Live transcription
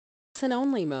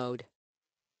listen-only mode.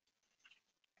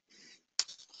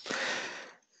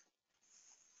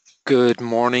 Good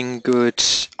morning, good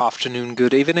afternoon,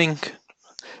 good evening.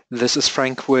 This is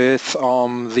Frank with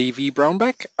the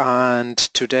vBrownBag, and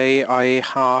today I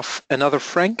have another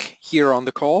Frank here on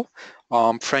the call,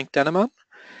 Frank Denneman,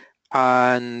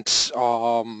 and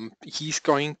he's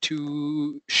going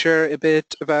to share a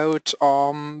bit about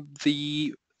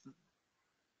the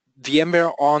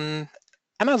VMware on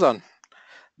Amazon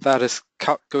that is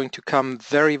going to come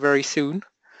very, very soon.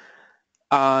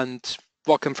 And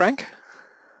welcome, Frank.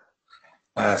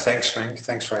 Thanks, Frank.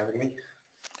 Thanks for having me.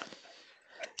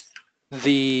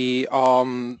 The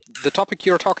topic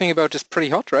you're talking about is pretty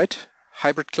hot, right?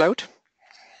 Hybrid cloud?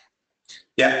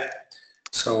 Yeah.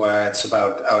 So it's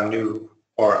about our new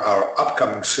or our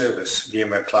upcoming service,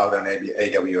 VMware Cloud on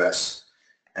AWS.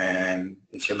 And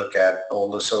if you look at all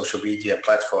the social media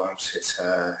platforms, it's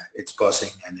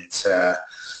buzzing and it's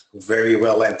very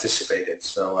well anticipated.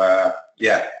 So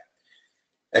yeah,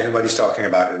 everybody's talking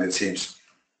about it, it seems.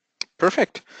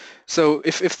 Perfect. So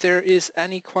if there is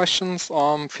any questions,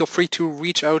 feel free to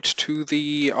reach out to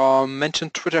the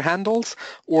mentioned Twitter handles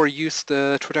or use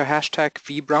the Twitter hashtag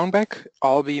vBrownBag.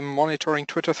 I'll be monitoring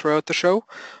Twitter throughout the show.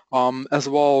 As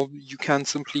well, you can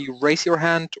simply raise your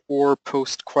hand or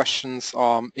post questions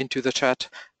into the chat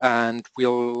and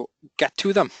we'll get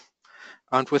to them.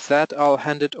 And with that, I'll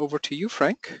hand it over to you,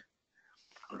 Frank.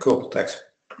 Cool, thanks.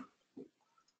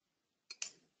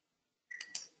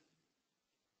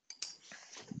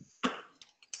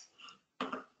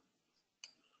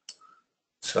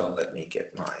 So let me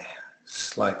get my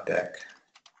slide deck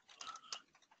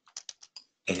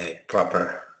in a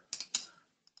proper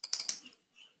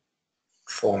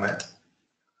format.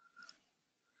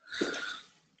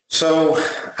 So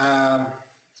I'm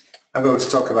going to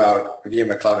talk about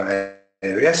VMware Cloud on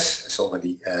AWS, as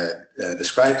already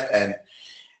described, and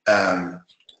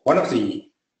one of the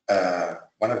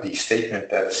statements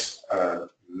that's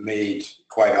made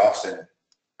quite often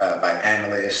by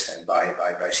analysts and by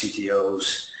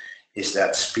CTOs is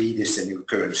that speed is the new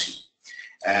currency.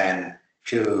 And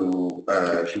if you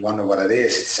wonder what it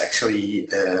is, it's actually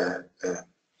a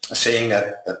saying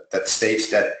that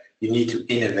states that you need to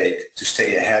innovate to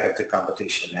stay ahead of the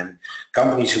competition. And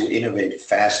companies who innovate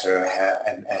faster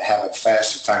and have a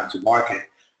faster time to market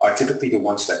are typically the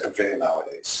ones that prevail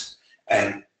nowadays.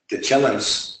 And the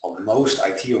challenge of most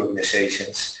IT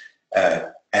organizations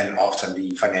and often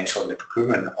the financial and the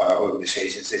procurement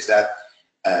organizations is that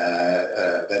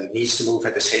it needs to move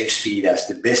at the same speed as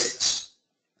the business.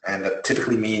 And that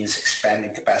typically means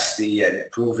expanding capacity and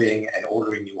improving and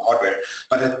ordering new hardware,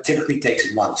 but it typically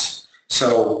takes months.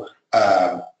 So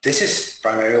this is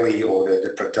primarily or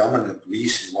the predominant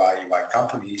reason why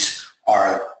companies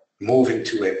are moving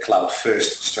to a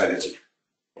cloud-first strategy.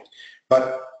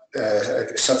 But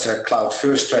such a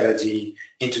cloud-first strategy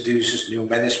introduces new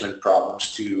management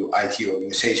problems to IT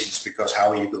organizations, because how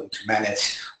are you going to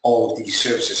manage all of these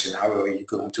services and how are you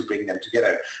going to bring them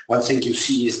together? One thing you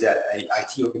see is that an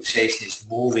IT organization is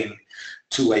moving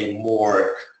to a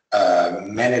more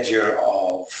manager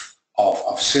of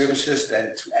services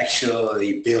than to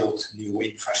actually build new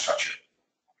infrastructure.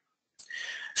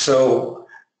 So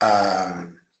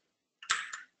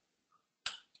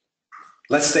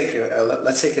let's take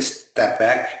a step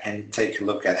back and take a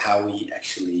look at how we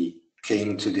actually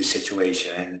came to this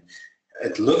situation. And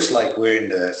it looks like we're in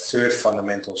the third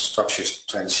fundamental structures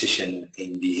transition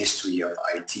in the history of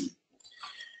IT.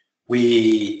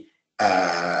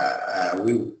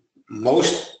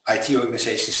 Most IT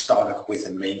organizations started with a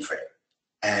mainframe,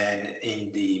 and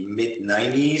in the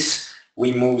mid-90s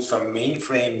we moved from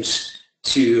mainframes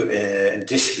to a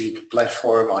distributed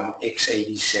platform on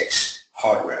x86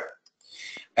 hardware.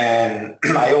 And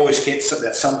I always kid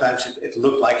that sometimes it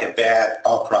looked like a bad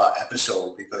opera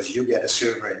episode, because you get a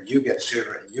server and you get a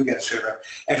server and you get a server.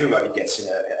 Everybody gets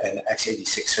an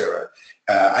x86 server.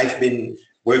 I've been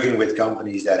working with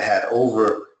companies that had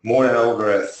more than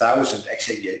over 1,000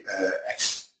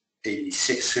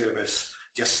 x86 servers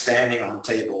just standing on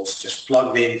tables, just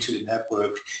plugged into the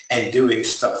network and doing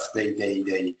stuff they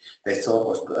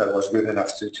thought was good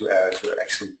enough to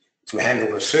actually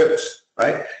handle the service,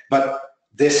 right? But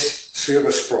this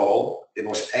server sprawl, it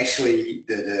was actually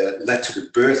led to the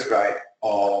birthright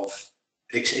of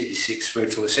x86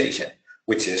 virtualization,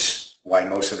 which is why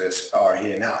most of us are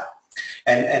here now.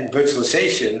 And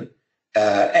virtualization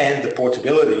and the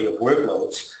portability of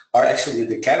workloads are actually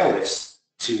the catalyst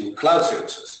to cloud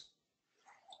services.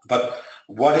 But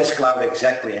what is cloud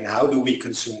exactly, and how do we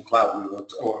consume cloud?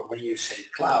 Or when you say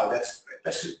cloud,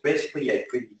 that's basically a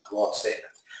pretty broad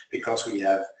statement, because we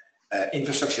have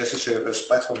infrastructure as a service,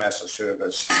 platform as a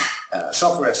service,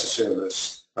 software as a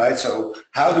service, right? So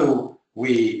how do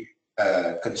we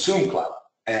consume cloud?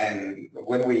 And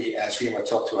when we, as VMware,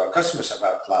 talk to our customers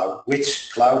about cloud,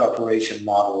 which cloud operation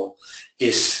model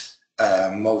is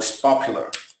most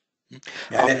popular?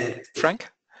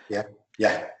 Frank?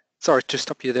 Yeah. Sorry to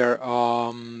stop you there.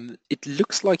 It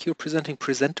looks like you're presenting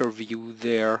presenter view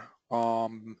there.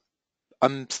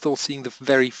 I'm still seeing the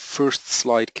very first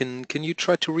slide. Can you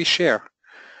try to reshare?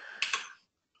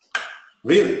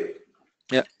 Really?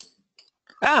 Yeah.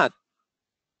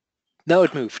 Now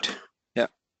it moved. Yeah.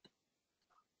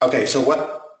 Okay, so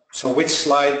which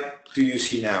slide do you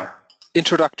see now?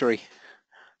 Introductory.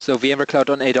 So VMware Cloud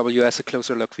on AWS, a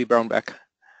closer look, vBrownBag.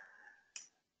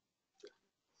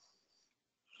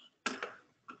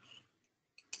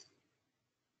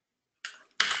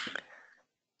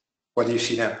 What do you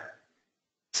see now?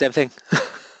 Same thing.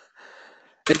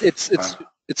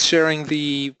 It's sharing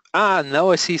the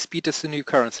now I see speed as the new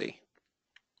currency.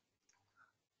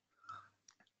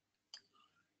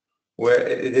 Well,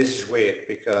 this is weird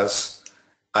because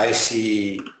I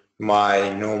see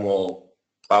my normal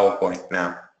PowerPoint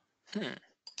now.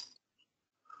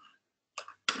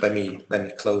 Let me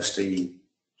close the.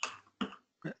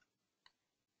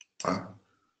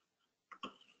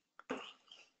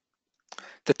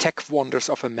 The tech wonders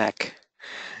of a Mac.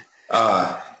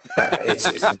 It's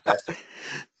fantastic.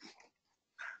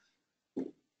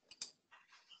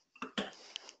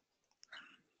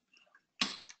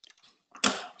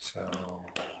 So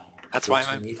that's why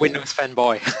I'm a Windows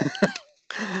fanboy.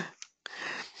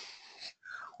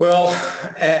 Well,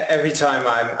 every time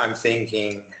I'm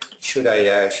thinking, should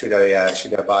I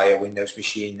buy a Windows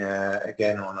machine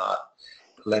again or not?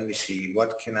 Let me see.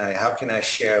 How can I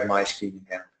share my screen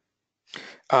again?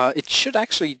 It should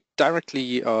actually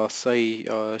directly say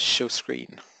show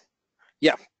screen.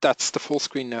 Yeah, that's the full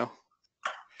screen now.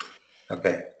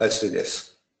 Okay, let's do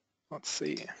this. Let's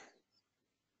see.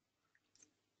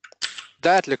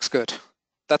 That looks good.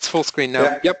 That's full screen now.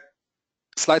 Yeah. Yep.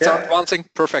 Slides are advancing.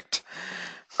 Perfect.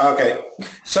 Okay,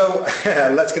 so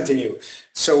let's continue.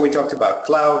 So we talked about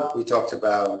cloud. We talked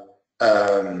about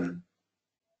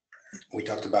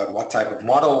what type of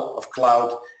model of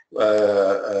cloud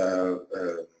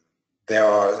there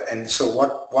are, and so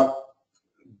what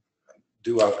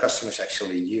do our customers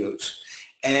actually use?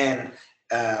 And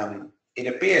it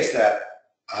appears that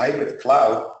hybrid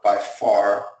cloud by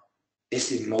far is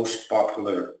the most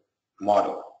popular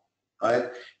model,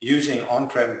 right? Using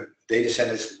on-prem data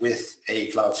centers with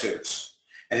a cloud service.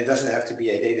 And it doesn't have to be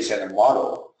a data center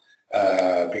model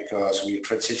because we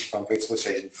transition from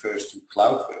virtualization first to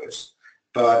cloud first,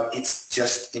 but it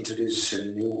just introduces a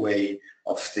new way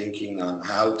of thinking on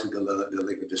how to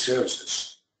deliver the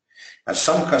services. And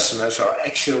some customers are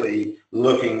actually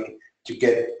looking to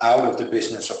get out of the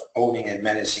business of owning and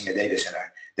managing a data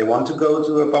center. They want to go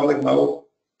to a public mode,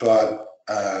 but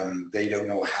they don't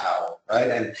know how,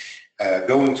 right? And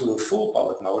going to a full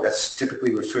public mode, that's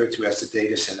typically referred to as the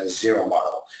data center zero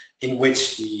model, in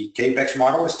which the CAPEX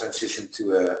model is transitioned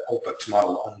to an OPEX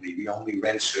model only. We only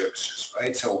rent services,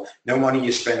 right? So no money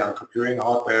is spent on procuring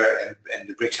hardware and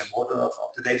the bricks and mortar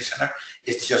of the data center.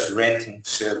 It's just renting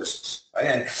services, right?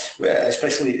 And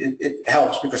especially it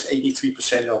helps because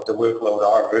 83% of the workload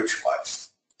are virtualized.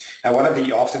 And one of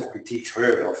the often critiques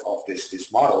heard of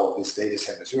this model, this data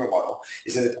center zero model,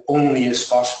 is that it only is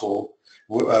possible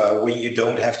when you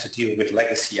don't have to deal with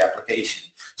legacy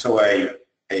application. So a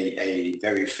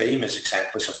very famous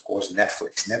example is of course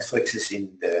Netflix. Netflix is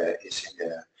in the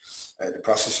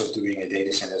process of doing a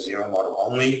data center zero model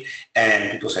only,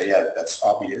 and people say, yeah, that's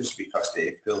obvious because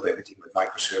they build everything with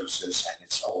microservices and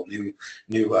it's all new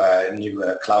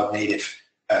cloud native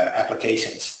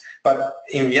applications. But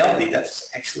in reality,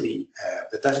 that's actually,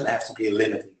 that doesn't have to be a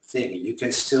limiting thing. You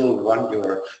can still run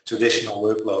your traditional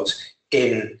workloads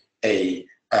in a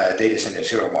data center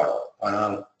zero model.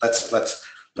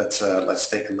 Let's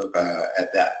take a look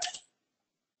at that.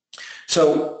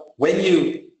 So when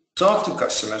you talk to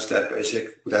customers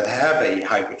that have a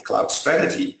hybrid cloud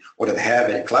strategy or that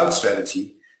have a cloud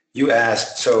strategy, you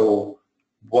ask, so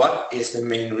what is the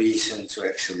main reason to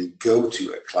actually go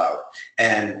to a cloud?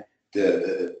 And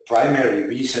the primary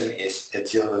reason is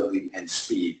agility and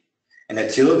speed. And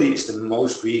agility is the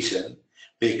most reason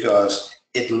because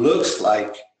it looks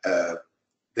like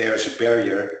there's a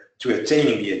barrier to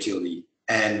attaining the agility.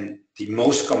 And the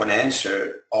most common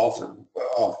answer of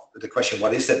the question,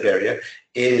 what is that barrier,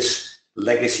 is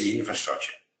legacy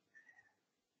infrastructure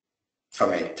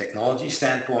from a technology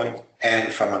standpoint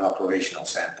and from an operational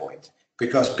standpoint.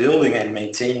 Because building and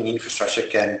maintaining infrastructure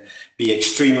can be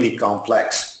extremely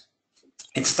complex.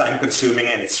 It's time consuming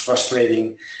and it's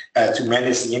frustrating to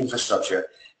manage the infrastructure.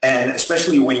 And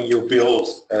especially when you build,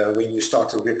 when you start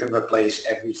to rip and replace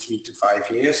every 3 to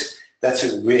 5 years, that's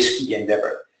a risky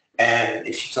endeavor. And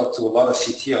if you talk to a lot of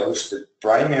CTOs, the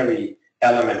primary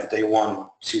element they want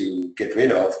to get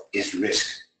rid of is risk,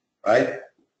 right?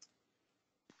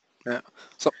 Yeah.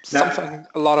 So Now, something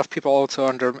a lot of people also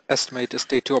underestimate is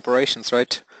day two operations,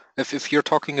 right? If you're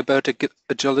talking about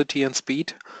agility and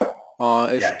speed,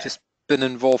 I've yeah, just been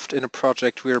involved in a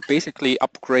project. We're basically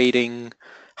upgrading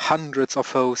hundreds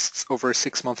of hosts over a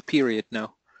 6-month period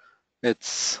now.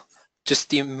 It's just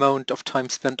the amount of time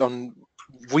spent on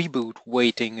reboot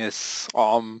waiting is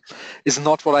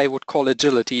not what I would call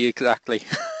agility exactly.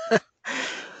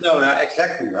 no,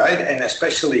 exactly right, and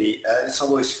especially it's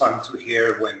always fun to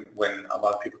hear when a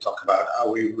lot of people talk about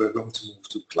we're going to move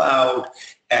to cloud,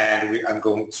 and I'm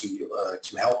going to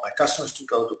help my customers to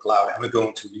go to cloud, and we're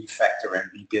going to refactor and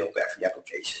rebuild every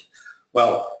application.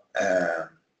 Well,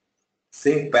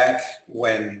 think back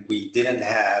when we didn't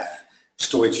have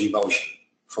storage vMotion,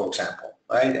 for example,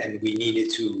 right, and we needed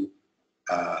to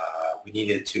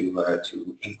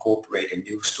incorporate a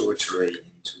new storage array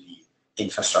into the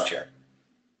infrastructure.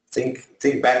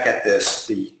 Think back at this,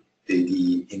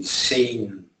 the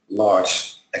insane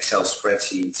large Excel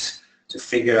spreadsheets to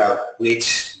figure out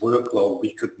which workload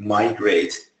we could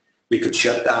migrate. We could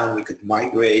shut down, we could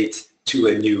migrate to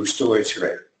a new storage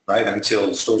array, right?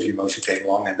 Until storage vMotion came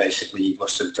along and basically it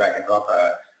was a drag and drop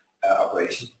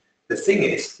operation. The thing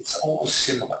is, it's all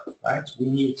similar, right? We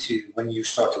need to, when you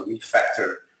start to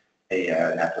refactor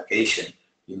an application,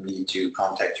 you need to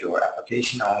contact your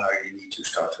application owner, you need to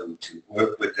start to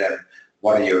work with them.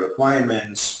 What are your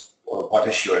requirements, or what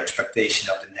is your expectation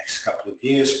of the next couple of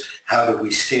years? How do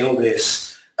we scale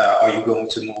this? Are you going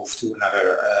to move to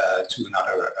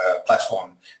another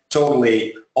platform?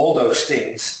 Totally, all those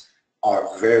things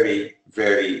are very,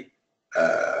 very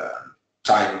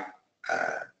time,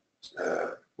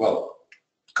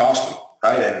 costly,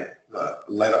 right?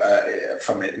 And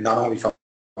from it, not only from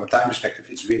a time perspective,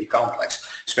 it's really complex,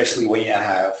 especially when you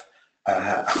have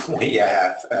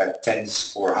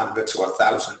tens or hundreds or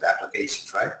 1,000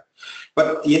 applications, right?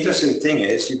 But the interesting thing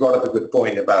is, you brought up a good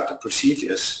point about the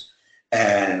procedures,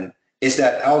 and is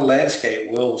that our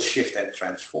landscape will shift and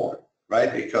transform,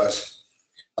 right? Because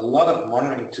a lot of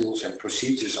monitoring tools and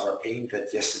procedures are aimed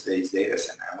at yesterday's data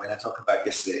center. And when I talk about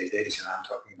yesterday's data center, I'm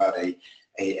talking about a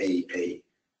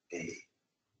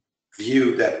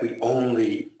view that we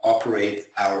only operate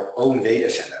our own data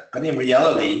center. But in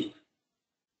reality,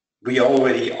 we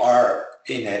already are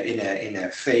in a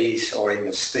phase or in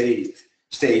a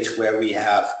stage where we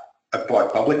have a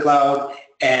public cloud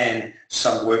and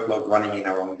some workload running in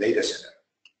our own data center,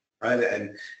 right?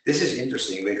 And this is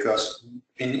interesting because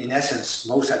in essence,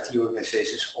 most IT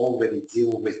organizations already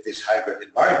deal with this hybrid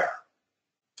environment.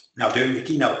 Now, during the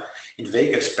keynote in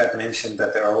Vegas, Pat mentioned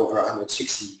that there are over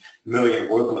 160 million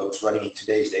workloads running in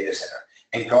today's data center.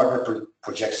 And Gartner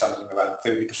projects something around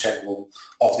 30%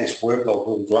 of this workload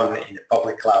will run in the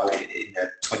public cloud in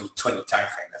the 2020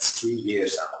 timeframe. That's 3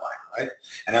 years down the line, right?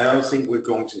 And I don't think we're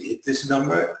going to hit this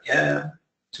number,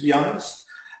 to be honest,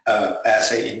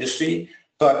 as an industry.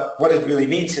 But what it really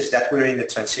means is that we're in the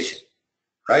transition,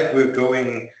 right? We're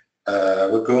going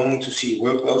to see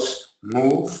workloads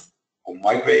move or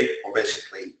migrate or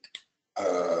basically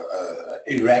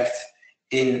erect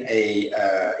in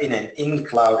an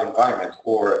in-cloud environment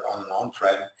or on an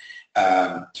on-prem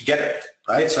together,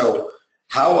 right? So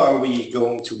how are we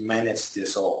going to manage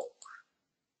this all?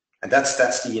 And that's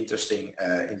the interesting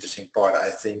part, I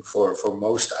think, for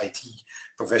most IT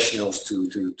professionals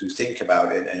to think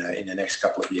about it in the next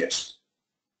couple of years.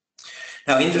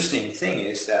 Now, interesting thing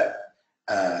is that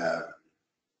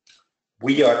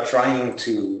we are trying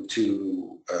to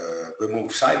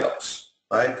remove silos.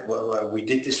 Right? Well, we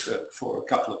did this for a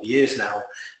couple of years now.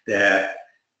 That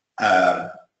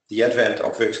the advent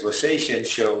of virtualization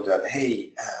showed that,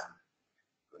 hey,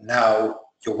 now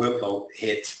your workload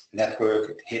hits network,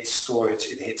 it hits storage,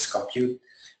 it hits compute,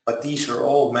 but these are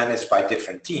all managed by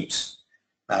different teams.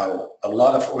 Now, a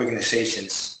lot of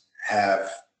organizations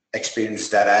have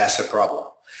experienced that as a problem.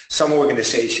 Some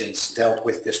organizations dealt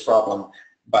with this problem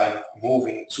by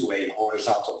moving to a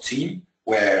horizontal team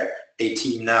where a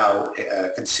team now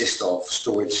consists of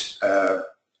storage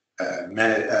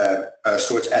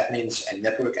storage admins and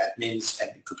network admins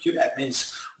and compute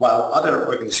admins, while other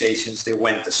organizations, they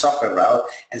went the software route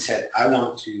and said, I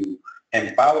want to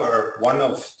empower one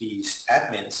of these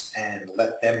admins and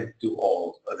let them do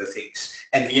all other things.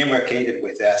 And VMware catered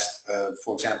with that,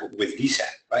 for example, with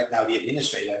vSphere. Right now, the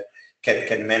administrator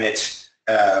can manage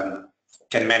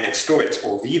can manage storage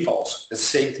or vVols. The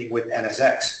same thing with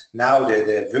NSX. Now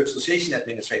the virtualization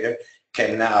administrator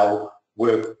can now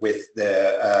work with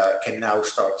can now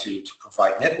start to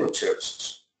provide network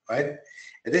services, right?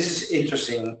 And this is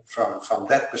interesting from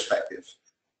that perspective.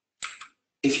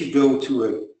 If you go to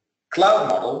a cloud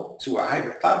model, to a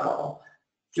hybrid cloud model,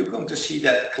 you're going to see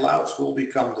that clouds will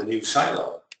become the new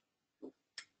silo.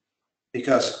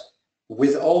 Because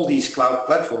with all these cloud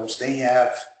platforms, they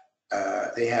have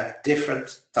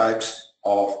different types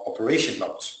of operation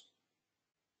modes.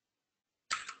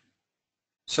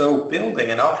 So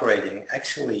building and operating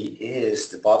actually is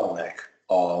the bottleneck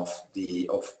of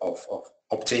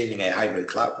obtaining a hybrid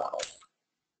cloud model.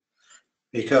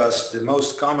 Because the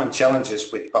most common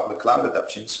challenges with public cloud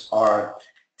adoptions are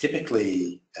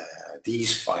typically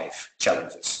these 5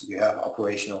 challenges. You have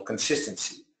operational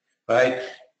consistency, right?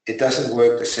 It doesn't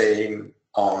work the same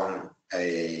on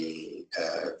a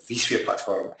vSphere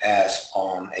platform as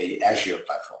on a Azure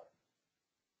platform,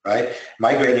 right?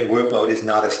 Migrating workload is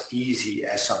not as easy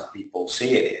as some people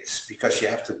say it is because you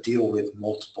have to deal with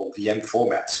multiple VM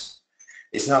formats.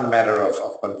 It's not a matter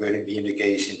of converting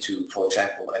VMware into, for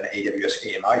example, an AWS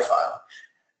AMI file.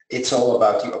 It's all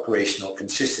about the operational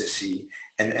consistency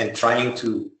and trying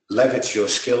to leverage your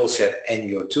skill set and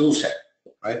your tool set,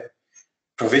 right?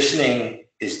 Provisioning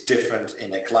is different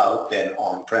in a cloud than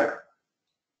on-prem.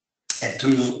 And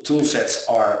tool sets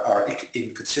are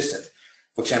inconsistent.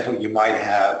 For example, you might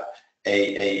have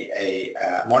a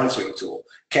monitoring tool.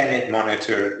 Can it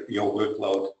monitor your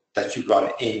workload that you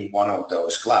run in one of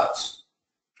those clouds?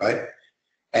 Right?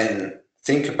 And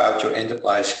think about your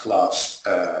enterprise class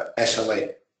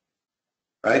SLA,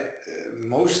 right?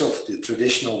 Most of the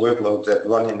traditional workloads that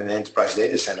run in an enterprise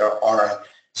data center are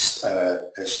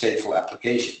stateful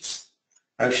applications.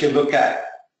 Now, if you look at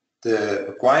the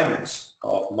requirements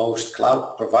of most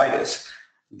cloud providers,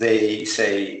 they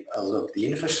say, look, the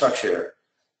infrastructure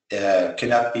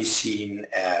cannot be seen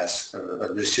as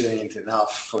resilient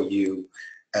enough for you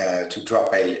to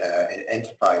drop an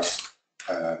enterprise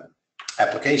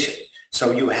application.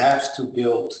 So you have to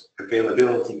build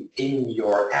availability in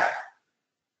your app.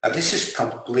 Now this is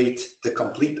the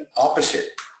complete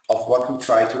opposite of what we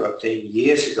tried to obtain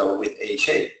years ago with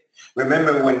HA.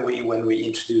 Remember when we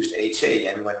introduced HA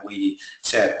and when we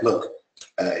said, look,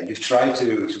 you've tried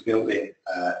to build in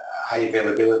high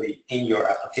availability in your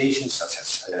applications such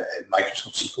as a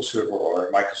Microsoft SQL Server or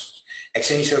a Microsoft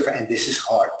Exchange Server, and this is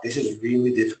hard. This is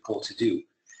really difficult to do.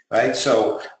 Right,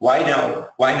 so why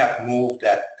not move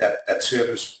that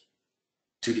service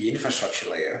to the infrastructure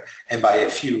layer, and by a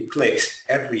few clicks,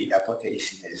 every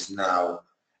application is now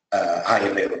high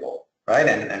available, right?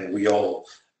 And we all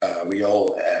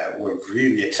were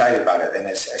really excited about it, and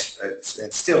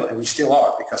we still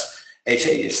are, because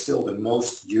HA is still the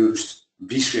most used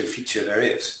vSphere feature there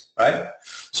is, right?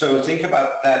 So think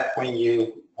about that when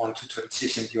you want to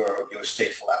transition your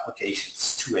stateful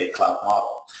applications to a cloud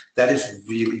model. That is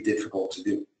really difficult to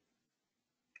do.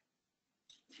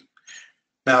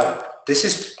 Now, this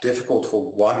is difficult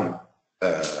for one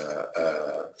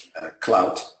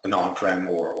cloud, an on-prem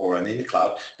or an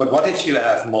in-cloud, but what if you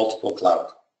have multiple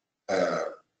cloud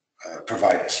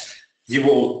providers? You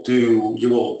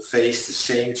will face the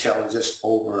same challenges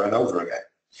over and over again.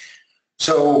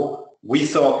 So we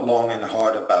thought long and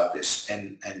hard about this,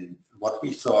 and what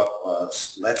we thought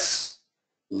was,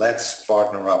 let's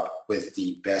partner up with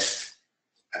the best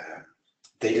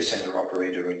data center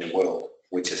operator in the world,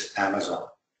 which is Amazon,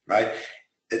 right?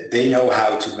 They know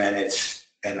how to manage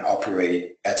and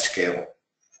operate at scale,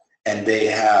 and they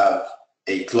have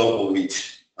a global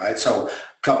reach, right? So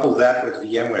couple that with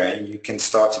VMware and you can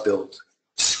start to build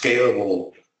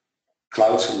scalable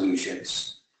cloud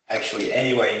solutions actually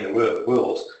anywhere in the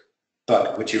world,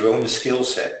 but with your own skill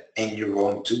set and your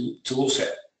own tool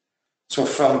set. So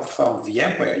from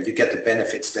VMware, you get the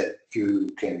benefits that you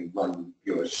can run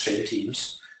your same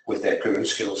teams with their current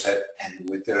skill set and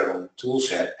with their own tool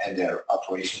set and their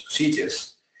operation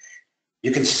procedures.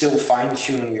 You can still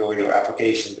fine-tune your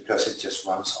application because it just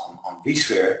runs on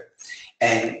vSphere,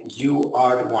 and you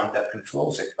are the one that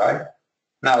controls it, right?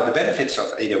 Now, the benefits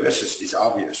of AWS is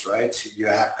obvious, right? So you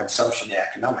have consumption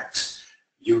economics.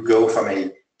 You go from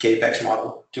a CAPEX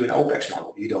model to an OPEX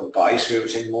model. You don't buy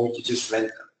service anymore, you just rent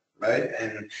them, right?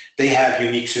 And they have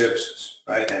unique services,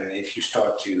 right? And if you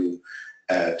start to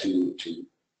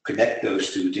connect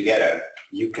those two together,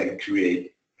 you can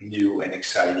create new and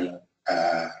exciting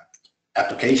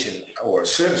application or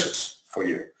services for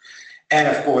you. And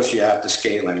of course, you have the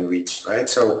scale and reach, right?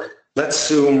 So let's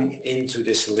zoom into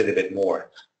this a little bit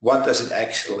more. What does it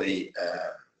actually,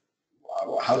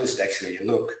 how does it actually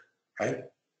look, right?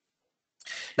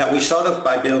 Now, we started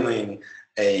by building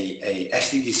a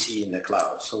SDDC in the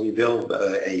cloud. So we built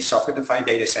a software-defined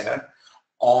data center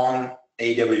on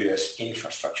AWS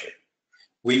infrastructure.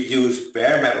 We use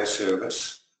bare metal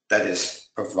service that is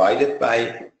provided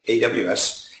by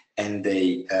AWS, and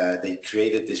they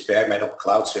created this bare metal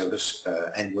cloud service,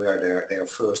 and we're their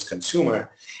first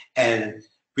consumer. And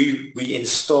we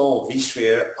install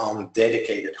vSphere on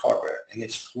dedicated hardware, and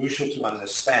it's crucial to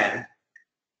understand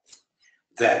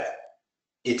that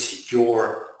it's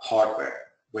your hardware,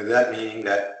 with that meaning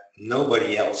that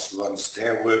nobody else runs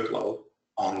their workload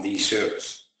on these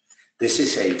servers. This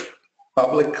is a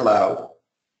public cloud.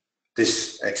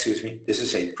 This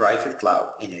is a private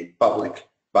cloud in a public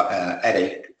at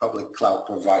a public cloud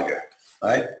provider.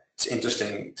 Right? It's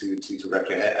interesting to wrap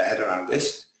your head around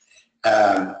this,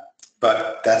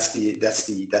 but that's the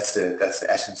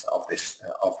essence of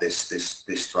this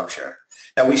structure.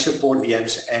 Now we support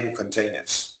VMs and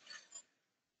containers.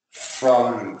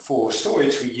 For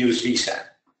storage, we use vSAN,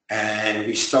 and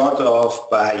we start off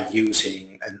by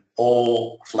using an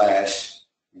all-flash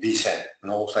vSAN, an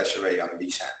all-flash array on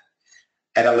vSAN.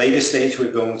 At a later stage,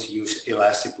 we're going to use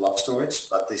elastic block storage,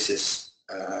 but this is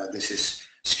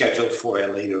scheduled for a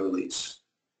later release.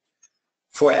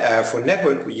 For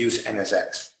network, we use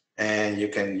NSX, and you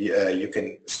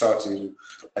can start to,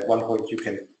 at one point you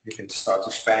can start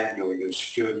to span your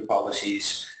security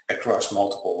policies across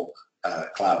multiple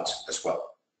clouds as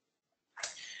well.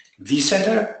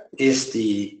 vCenter is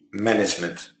the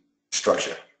management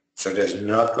structure. So there's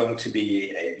not going to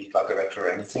be a vCloud director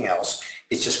or anything else.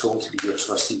 It's just going to be your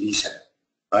trusty vCenter,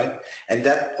 right? And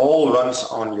that all runs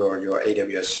on your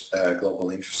AWS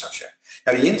global infrastructure.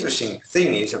 Now the interesting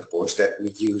thing is, of course, that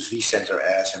we use vCenter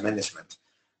as a management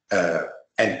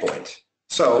endpoint.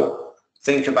 So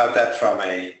think about that from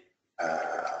a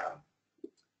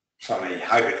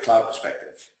hybrid cloud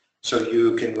perspective. So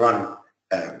you can run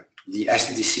the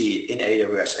SDDC in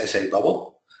AWS as a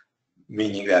bubble,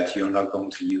 meaning that you're not going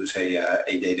to use a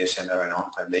data center and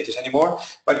on-prem data anymore.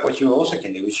 But what you also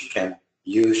can do is you can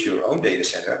use your own data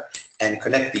center and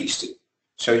connect these two.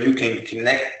 So you can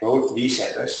connect both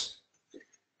vCenters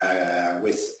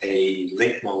with a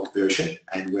link mode version,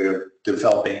 and we're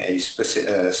developing a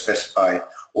specified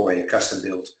or a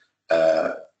custom-built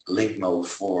link mode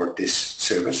for this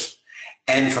service.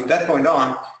 And from that point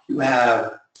on, you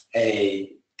have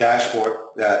a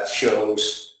dashboard that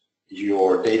shows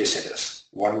your data centers.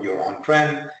 One you're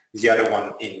on-prem, the other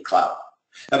one in cloud.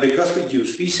 Now, because we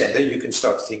use vCenter, you can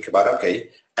start to think about, okay,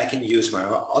 I can use my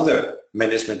other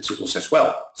management tools as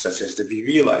well, such as the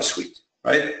vRealize suite,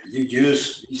 right? You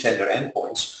use vCenter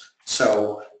endpoints,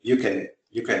 so you can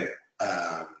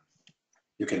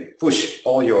push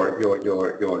all your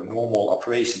normal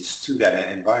operations to that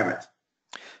environment.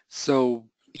 So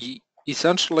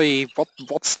essentially,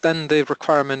 what's then the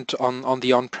requirement on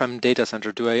the on-prem data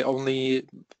center? Do I only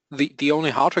the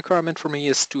only hard requirement for me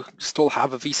is to still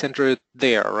have a vCenter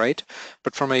there, right?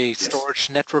 But from a storage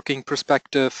networking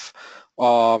perspective,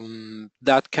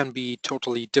 that can be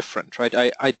totally different, right?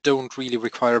 I don't really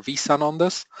require vSAN on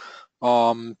this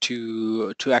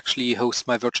to actually host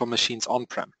my virtual machines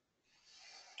on-prem.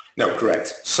 No,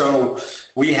 correct. So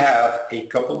we have a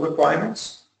couple of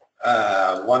requirements.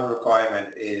 One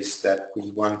requirement is that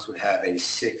we want to have a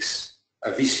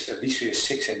vSphere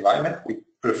 6 environment. We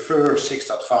prefer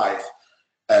 6.5.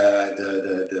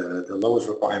 The lowest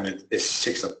requirement is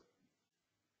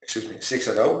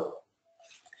 6.0.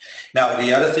 Now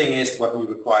the other thing is what we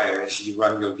require is you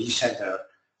run your vCenter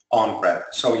on-prem.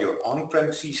 So your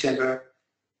on-prem vCenter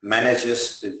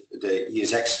manages the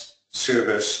ESX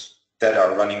servers that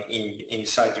are running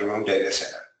inside your own data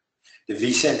center. The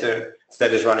vCenter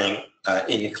that is running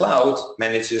in the cloud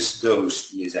manages those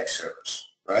ESX servers,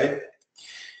 right?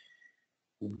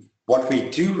 What we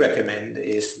do recommend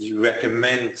is you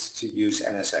recommend to use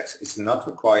NSX. It's not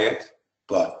required,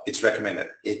 but it's recommended.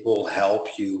 It will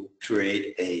help you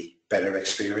create a better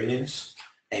experience,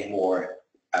 a more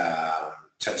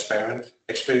transparent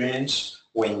experience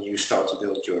when you start to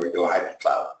build your hybrid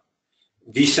cloud.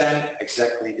 vSAN,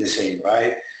 exactly the same,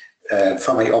 right?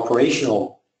 From an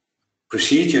operational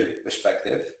procedure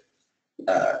perspective,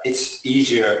 it's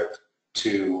easier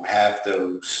to have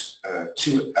those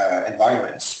two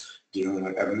environments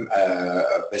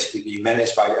basically be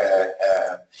managed by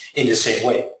in the same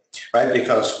way, right?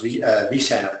 Because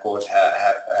vSAN, of course,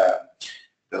 have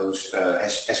those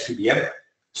SPBM,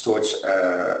 storage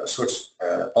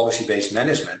policy-based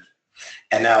management,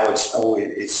 and now it's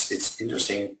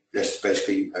interesting just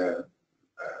basically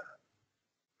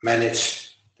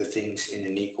manage the things in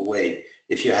an equal way.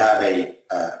 If you have a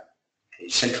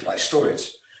centralized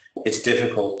storage, it's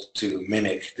difficult to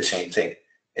mimic the same thing.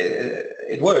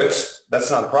 It works, that's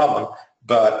not a problem,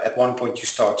 but at one point you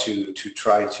start to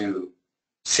try to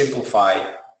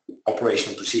simplify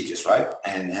operational procedures, right?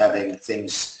 And having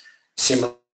things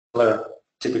similar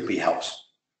typically helps.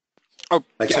 Oh,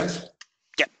 Make yeah. sense?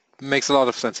 Yeah, makes a lot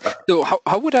of sense. So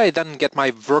how would I then get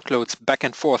my workloads back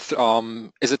and forth?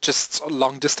 Is it just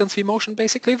long distance vMotion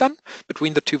basically then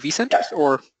between the two vCenters,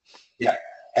 or? Yeah.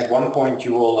 At one point,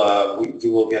 you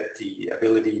will get the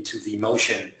ability to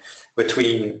vMotion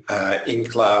between in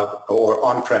cloud or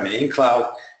on-prem and in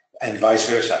cloud, and vice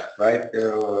versa, right?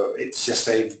 It's just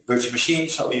a virtual machine,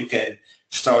 so you can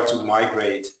start to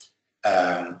migrate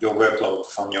your workload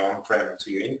from your on-prem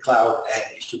to your in cloud,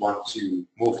 and if you want to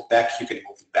move it back, you can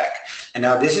move it back. And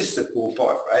now this is the cool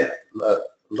part, right?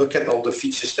 Look at all the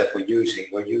features that we're using.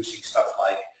 We're using stuff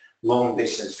like long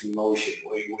distance vMotion.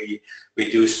 We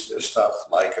do stuff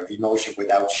like a vMotion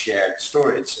without shared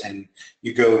storage, and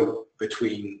you go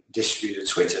between distributed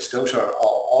switches. Those are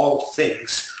all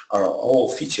things, are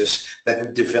all features that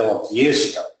we developed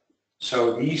years ago.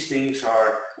 So these things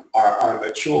are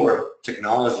mature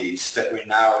technologies that we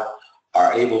now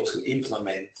are able to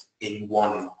implement in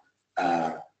one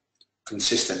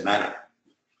consistent manner.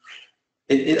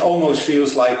 It almost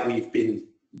feels like we've been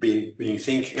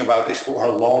thinking about this for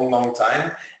a long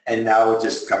time, and now it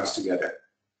just comes together,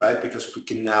 right? Because we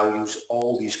can now use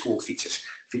all these cool features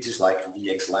like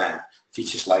VXLAN,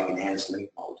 features like enhanced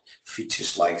link mode,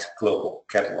 features like global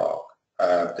catalog,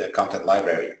 the content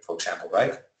library, for example,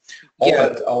 right?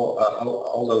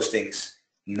 All those things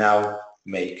now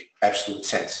make absolute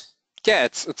sense. Yeah,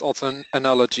 it's also an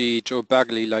analogy Joe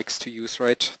Bagley likes to use,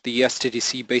 right? The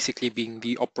SDDC basically being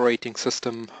the operating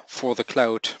system for the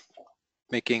cloud,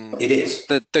 making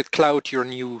the cloud your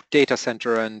new data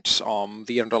center, and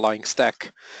the underlying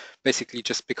stack basically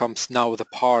just becomes now the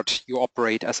part you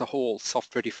operate as a whole,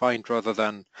 software defined rather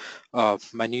than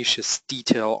minutious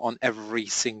detail on every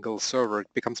single server.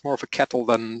 It becomes more of a kettle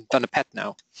than a pet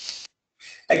now.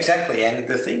 Exactly, and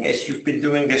the thing is, you've been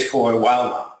doing this for a while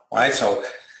now, right? So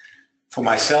for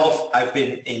myself, I've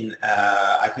been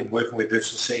working with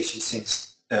virtualization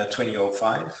since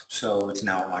 2005, so it's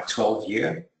now my 12th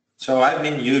year. So I've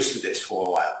been used to this for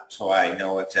a while, so I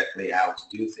know exactly how to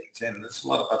do things. And there's a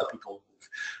lot of other people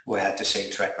who had the same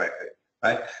track record,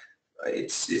 right?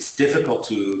 It's difficult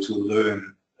to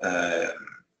learn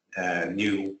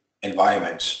new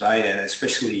environments, right? And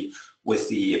especially with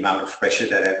the amount of pressure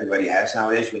that everybody has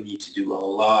nowadays, we need to do a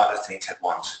lot of things at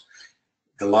once.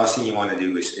 The last thing you want to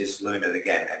do is learn it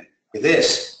again. And with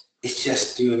this, it's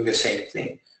just doing the same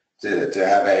thing. To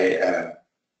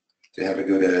have a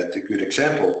good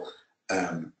example,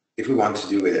 if we want to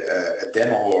do a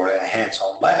demo or a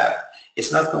hands-on lab,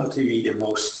 it's not going to be the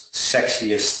most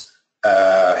sexiest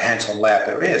hands-on lab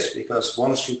there is, because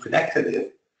once you connected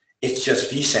it, it's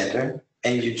just vCenter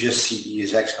and you just see the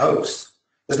ESX host.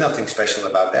 There's nothing special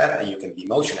about that, and you can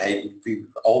vMotion. Hey, we've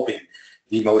all been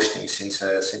vMotioning since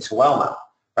a while now,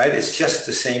 right? It's just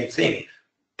the same thing,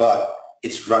 but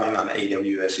it's running on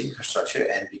AWS infrastructure,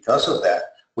 and because of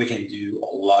that, we can do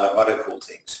a lot of other cool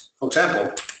things. For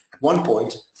example, at one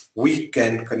point, we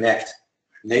can connect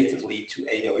natively to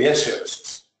AWS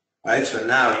services, right? So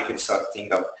now you can start to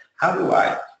think of, how do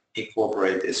I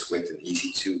incorporate this with an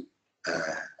EC2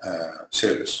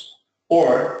 service?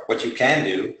 Or what you can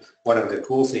do, one of the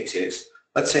cool things is,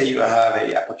 let's say you have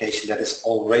an application that is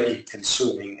already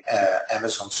consuming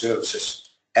Amazon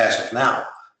services as of now,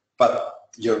 but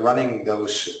you're running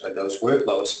those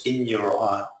workloads in your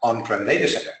on-prem data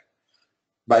center.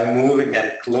 By moving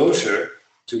them closer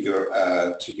to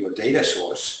your data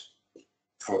source,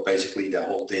 for basically the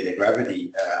whole data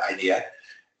gravity idea,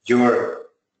 you're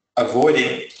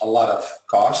avoiding a lot of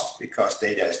cost because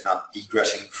data is not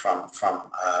egressing from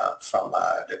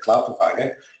the cloud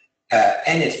provider,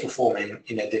 and it's performing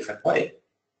in a different way.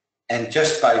 And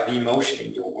just by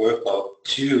vMotioning your workload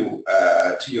to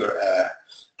your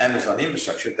Amazon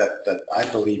infrastructure, that I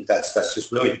believe that's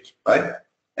just brilliant, right?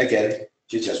 Again,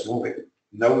 you just move it.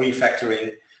 No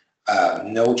refactoring,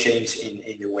 no change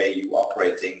in the way you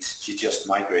operate things. You just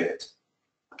migrate it.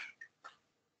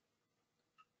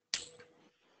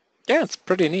 Yeah, it's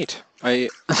pretty neat. I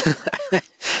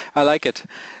like it.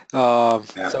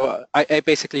 So I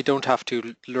basically don't have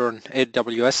to learn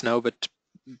AWS now, but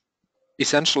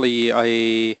essentially,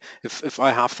 if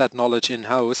I have that knowledge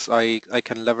in-house, I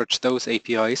can leverage those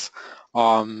APIs.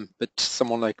 But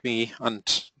someone like me, and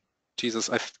Jesus,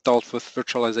 I've dealt with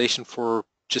virtualization for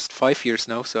just 5 years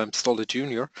now, so I'm still a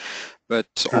junior. But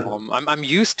I'm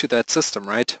used to that system,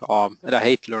 right? And I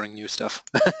hate learning new stuff.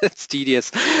 It's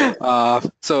tedious.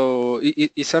 So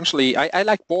essentially, I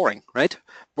like boring, right?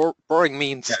 Boring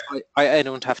means I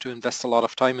don't have to invest a lot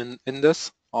of time in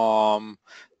this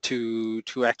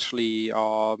to actually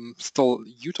still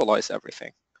utilize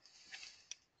everything.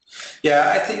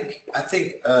 Yeah, I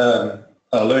think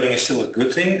learning is still a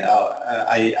good thing.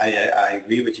 I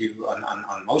agree with you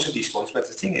on most of these points, but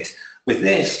the thing is, with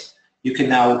this, you can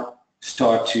now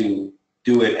start to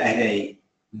do it at a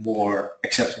more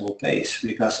acceptable pace,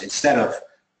 because instead of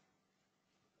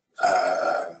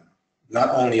not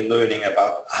only learning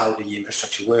about how the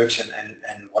infrastructure works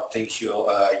and what things you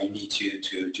need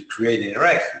to create and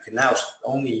interact, you can now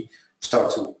only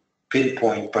start to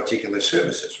pinpoint particular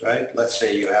services, right? Let's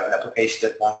say you have an application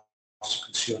that wants to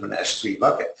consume an S3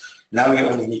 bucket. Now you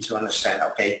only need to understand,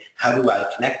 okay, how do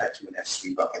I connect that to an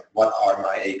S3 bucket? What are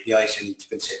my APIs I need to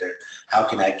consider? How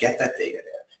can I get that data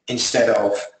there? Instead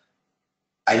of,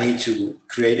 I need to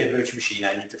create a virtual machine,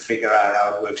 I need to figure out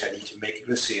how it works, I need to make it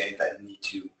resilient, I need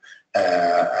to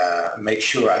make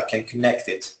sure I can connect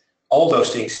it. All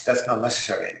those things, that's not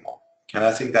necessary anymore. And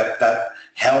I think that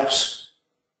helps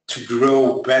to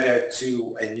grow better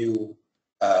to a new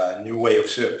way of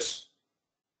service,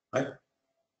 right?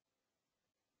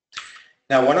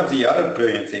 Now, one of the other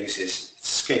brilliant things is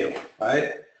scale,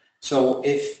 right? So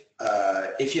if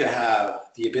you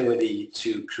have the ability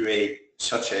to create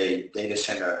such a data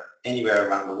center anywhere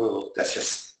around the world, that's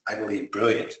just, I believe,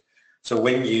 brilliant. So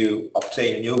when you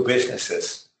obtain new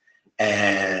businesses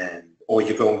or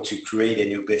you're going to create a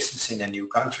new business in a new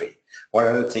country, one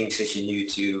of the things is you need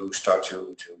to start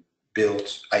to build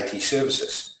IT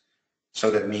services. So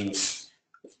that means,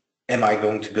 am I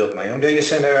going to build my own data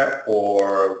center,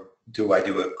 or do I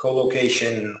do a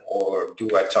co-location, or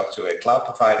do I talk to a cloud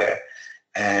provider,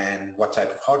 and what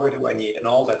type of hardware do I need, and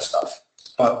all that stuff.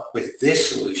 But with this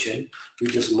solution, you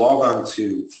just log on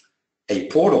to a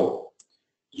portal,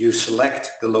 you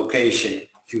select the location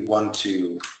you want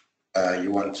to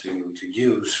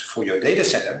use for your data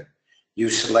center, you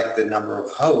select the number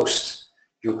of hosts,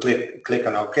 you click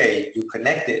on OK, you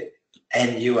connect it,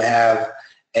 and you have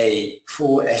a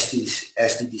full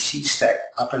SDDC stack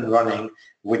up and running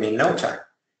within no time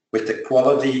with the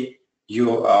quality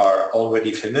you are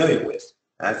already familiar with.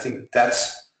 And I think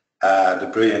that's the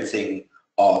brilliant thing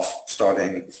of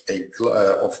starting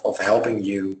of helping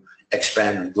you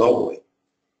expand globally.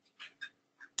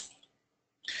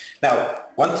 Now,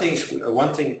 one thing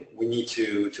we need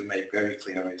to make very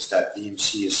clear is that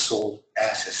VMC is sold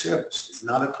as a service. It's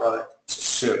not a product, it's a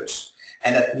service.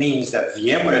 And that means that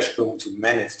VMware is going to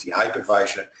manage the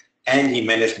hypervisor and the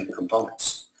management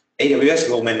components. AWS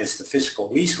will manage the physical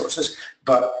resources,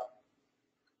 but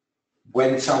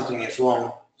when something is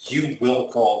wrong, you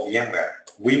will call VMware.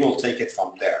 We will take it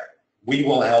from there. We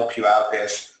will help you out.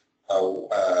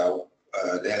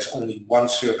 There's only one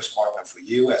service partner for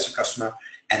you as a customer,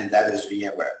 and that is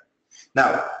VMware.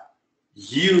 Now,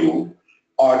 you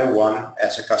are the one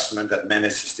as a customer that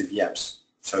manages the VMs.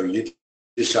 So you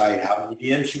decide how many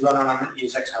VMs you run on an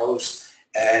ESX host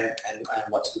and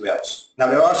what to do else. Now,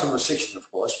 there are some restrictions, of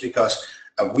course, because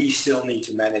we still need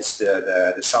to manage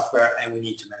the software and we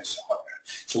need to manage the hardware.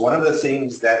 So one of the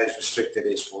things that is restricted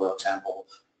is, for example,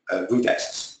 root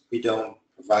access. We don't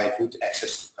provide root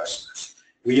access to customers.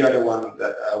 We are the ones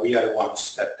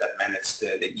that manage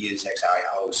the ESXi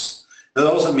host. That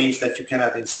also means that you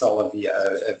cannot install a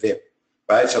VIP,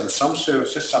 right? So some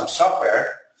services, some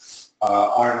software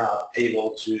are not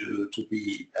able to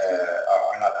be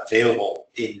are not available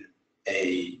in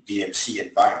a VMC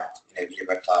environment, in a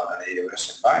VMware Cloud and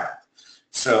AWS environment.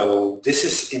 So this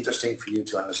is interesting for you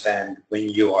to understand when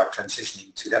you are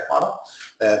transitioning to that model,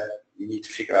 that you need to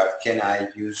figure out, can I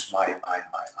use my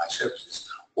services,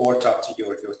 or talk to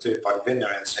your third-party vendor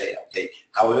and say, okay,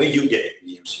 how are you getting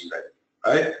VMC ready,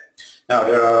 right? Now,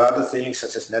 there are other things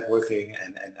such as networking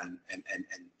and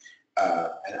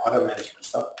other management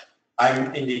stuff.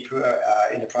 I'm in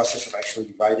the process of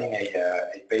actually writing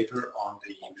a paper on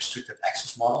the restricted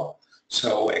access model.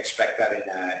 So expect that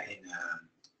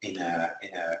in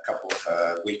a couple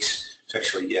of weeks to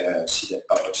actually see that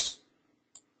published.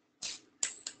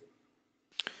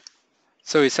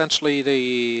 So essentially,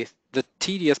 the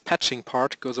tedious patching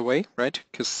part goes away, right?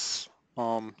 Because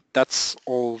that's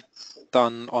all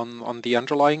done on the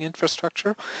underlying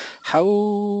infrastructure.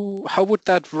 How would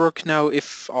that work now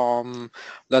if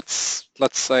let's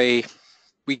say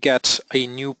we get a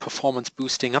new performance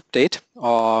boosting update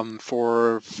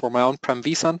for my on-prem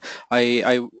vSAN.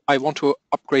 I want to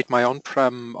upgrade my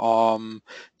on-prem.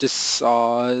 This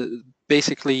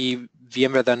basically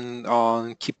VMware then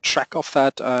keep track of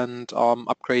that and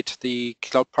upgrade the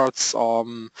cloud parts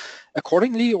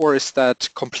accordingly, or is that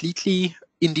completely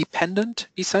independent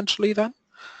essentially then?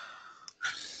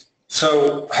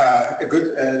 So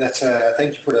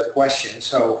thank you for that question.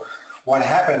 So what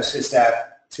happens is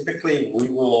that typically we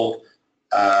will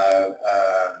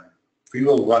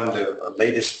run the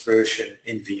latest version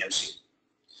in VMC.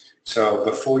 So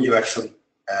before you actually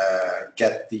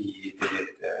get the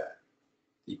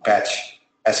patch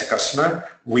as a customer,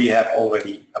 we have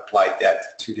already applied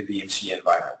that to the VMC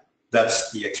environment. That's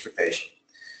the expectation.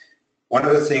 One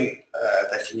other thing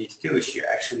that you need to do is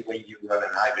when you run a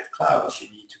hybrid cloud, you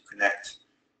need to connect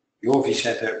your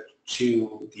vCenter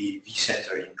to the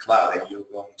vCenter in cloud, and you're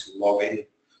going to log in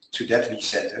to that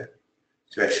vCenter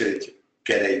to actually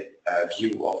get a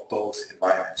view of both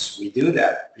environments. We do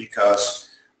that because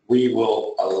we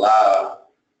will allow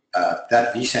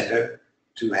that vCenter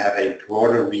to have a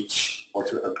broader reach or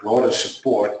to a broader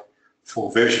support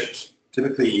for versions.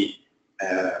 Typically,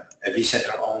 a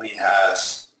vCenter only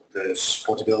has the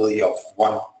supportability of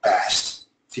one past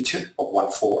feature of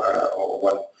one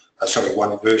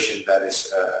version that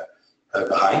is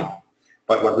behind.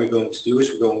 But what we're going to do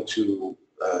is we're going to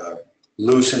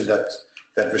loosen that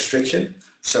restriction,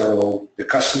 so the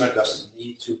customer doesn't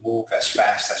need to move as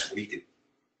fast as we do,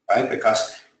 right?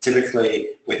 Because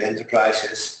typically with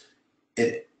enterprises,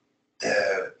 they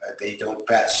don't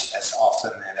patch as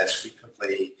often and as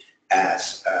frequently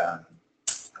as a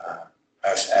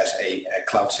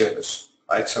cloud service,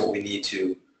 right? So we need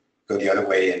to go the other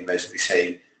way and basically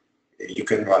say you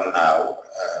can run now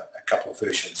a couple of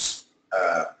versions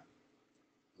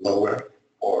lower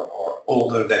or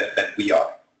older than we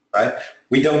are, right?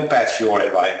 We don't patch your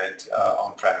environment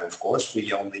on-prem, of course.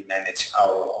 We only manage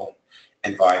our own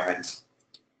environment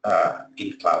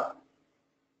in cloud.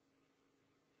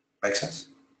 Make sense?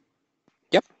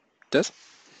 Yep, it does.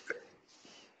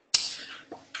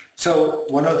 So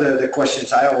one of the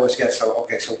questions I always get, so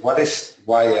what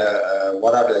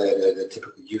are the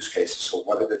typical use cases? So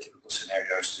what are the typical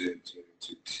scenarios to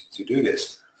do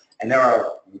this? And there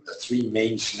are three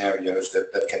main scenarios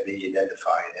that can be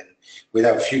identified. And with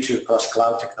our future across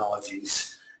cloud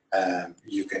technologies,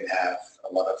 you can have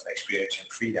a lot of experience and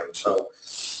freedom. So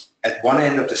at one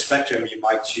end of the spectrum, you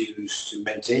might choose to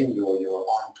maintain your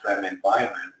on-prem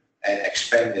environment and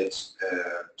expand it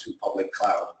to public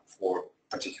cloud for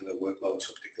particular workloads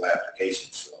or particular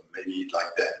applications, so maybe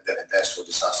like the invest or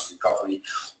disaster recovery,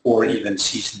 or even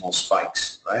seasonal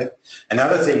spikes, right?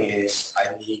 Another thing is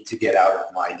I need to get out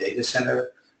of my data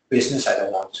center business. I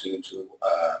don't want to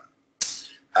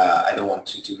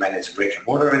manage brick and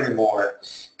mortar anymore.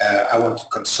 I want to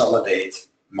consolidate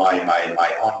my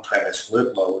on-premise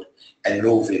workload and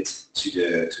move it to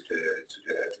the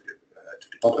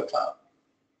public cloud.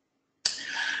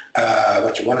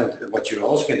 What you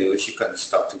also can do is you can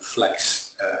start to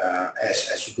flex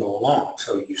as you go along.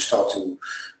 So you start to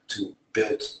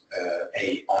build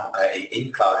a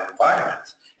in-cloud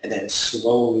environment, and then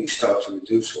slowly start to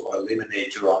reduce or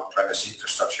eliminate your on-premise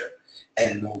infrastructure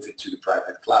and move it to the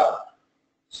private cloud.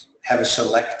 Have a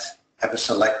select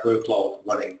workload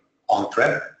running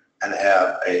on-prem and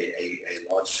have a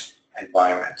large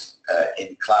environment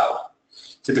in cloud.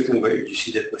 Typically, where you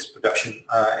see that with production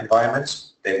environments,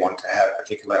 they want to have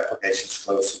particular applications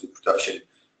close to the production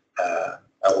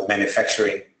or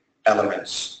manufacturing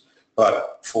elements.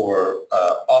 But for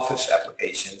office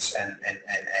applications and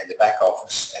the back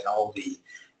office and all the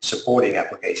supporting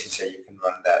applications, you can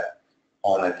run that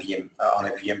on a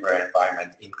VMware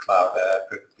environment in cloud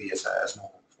perfectly as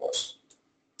normal, of course.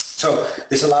 So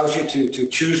this allows you to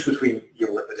choose between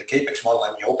the CAPEX model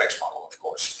and the OPEX model, of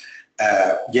course.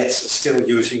 Yes, still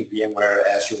using VMware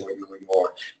as your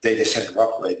data center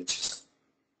operating system.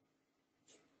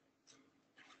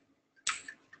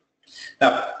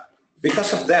 Now,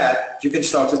 because of that, you can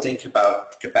start to think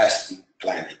about capacity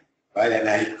planning, right? And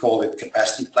I call it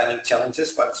capacity planning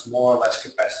challenges, but it's more or less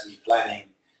capacity planning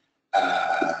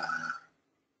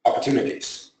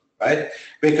opportunities, right?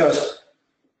 Because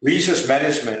resource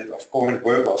management of current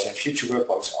workloads and future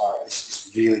workloads is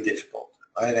really difficult.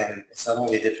 Right? And it's not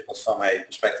only difficult from a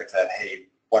perspective that, hey,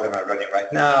 what am I running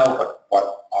right now, but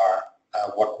what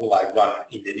will I run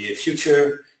in the near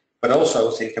future, but also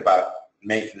think about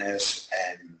maintenance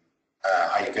and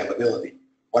high availability.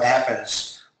 What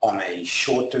happens on a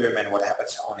short term and what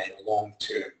happens on a long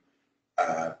term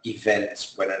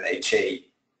event when an HA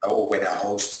or when a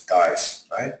host dies,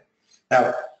 right?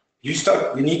 Now, you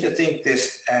need to think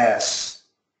this as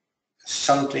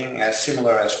something as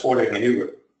similar as ordering an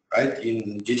Uber. right?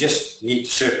 You just need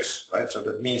service, right? So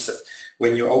that means that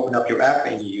when you open up your app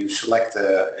and you select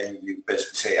and you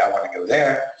basically say, I want to go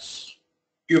there,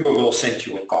 Uber will send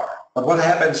you a car. But what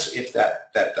happens if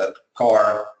that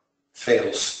car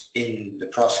fails in the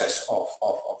process of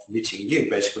reaching you?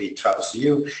 Basically, it travels to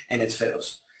you and it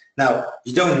fails. Now,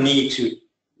 you don't need to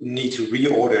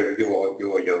reorder your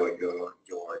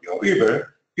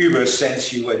Uber. Uber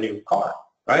sends you a new car,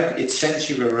 right? It sends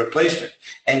you a replacement.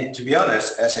 And to be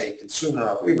honest, as a consumer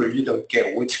of Uber, you don't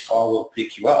care which car will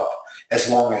pick you up as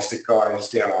long as the car is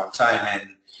there on time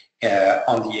and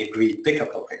on the agreed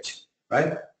pickup location,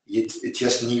 right? It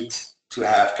just needs to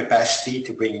have capacity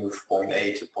to bring you from point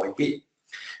A to point B.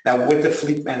 Now, with the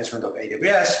fleet management of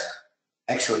AWS,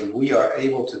 actually, we are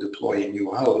able to deploy a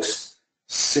new host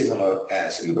similar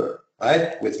as Uber,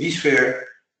 right? With vSphere,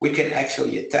 we can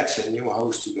actually attach a new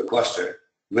host to the cluster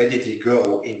ready to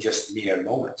go in just mere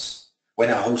moments. When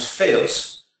a host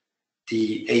fails,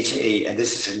 the HA, and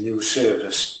this is a new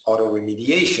service, auto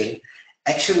remediation,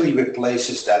 actually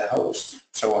replaces that host.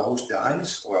 So a host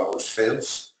dies or a host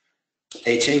fails,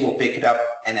 HA will pick it up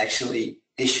and actually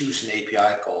issues an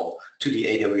API call to the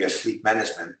AWS fleet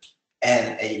management,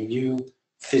 and a new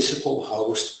physical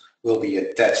host will be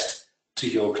attached to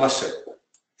your cluster.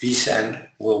 vSAN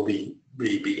will be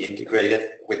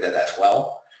integrated with that as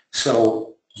well.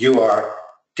 So you are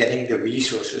getting the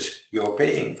resources you're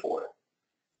paying for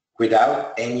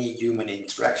without any human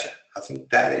interaction. I think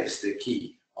that is the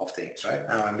key of things, right?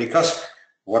 Now, and because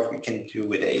what we can do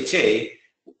with HA,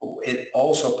 it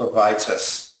also provides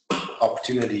us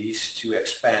opportunities to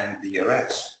expand the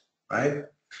DRS, right?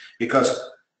 Because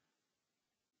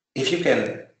if you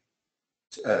can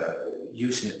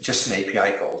use just an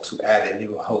API call to add a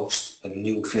new host, a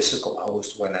new physical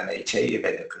host when an HA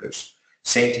event occurs,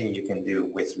 same thing you can do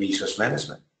with resource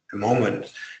management. The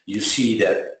moment you see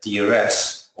that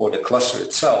DRS or the cluster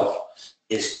itself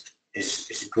is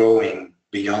growing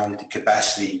beyond the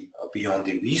capacity, or beyond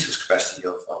the resource capacity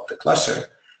of the cluster,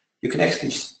 you can actually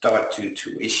start to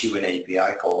issue an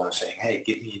API call and saying, hey,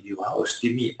 give me a new host,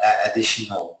 give me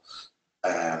additional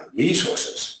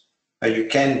resources. You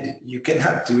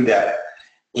cannot do that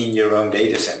in your own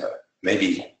data center.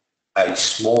 Maybe a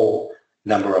small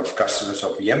number of customers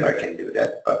of VMware can do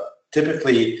that, but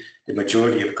typically the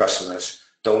majority of customers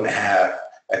don't have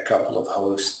a couple of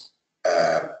hosts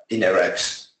in their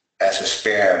racks as a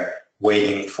spare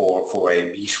waiting for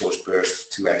a resource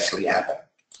burst to actually happen.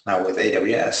 Now with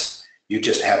AWS, you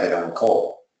just have it on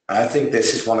call. And I think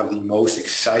this is one of the most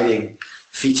exciting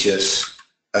features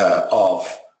of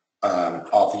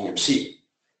EMC.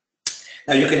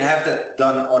 Now you can have that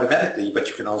done automatically, but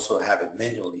you can also have it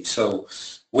manually. So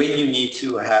when you need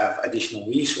to have additional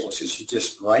resources, you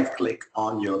just right-click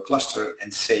on your cluster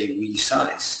and say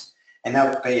resize. And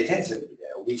now pay attention,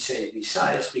 we say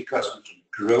resize because we can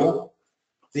grow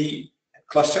the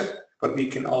cluster, but we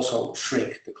can also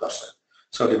shrink the cluster.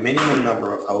 So the minimum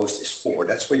number of hosts is 4.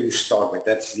 That's where you start with.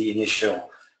 That's the initial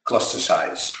cluster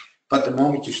size. But the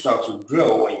moment you start to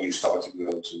grow, and you start to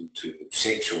grow to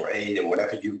 6 or 8 or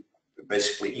whatever, you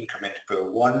basically increment per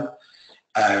 1.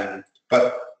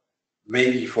 But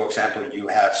maybe, for example, you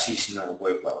have seasonal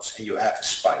workloads and you have a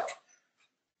spike.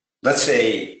 Let's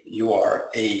say you are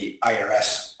a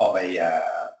IRS of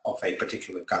a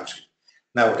particular country.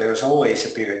 Now, there's always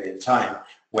a period in time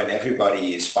when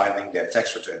everybody is filing their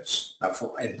tax returns. Now,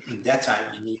 in that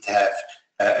time, you need to have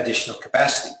additional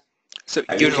capacity. So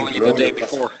usually the day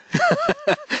before,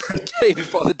 the day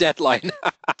before the deadline.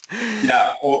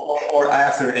 Yeah, or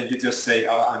after, and you just say,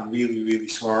 "Oh, I'm really, really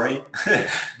sorry."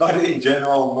 But in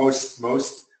general, most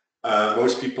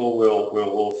people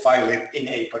will file it in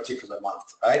a particular month,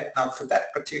 right? Now, for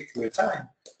that particular time,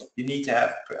 you need to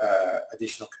have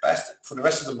additional capacity. For the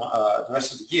rest of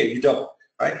the year, you don't,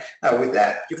 right? Now, with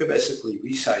that, you can basically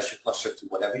resize your cluster to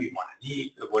whatever you want to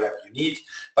need, whatever you need.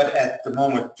 But at the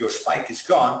moment your spike is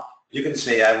gone, you can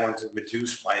say, I want to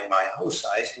reduce my host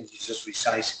size, and you just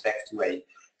resize it back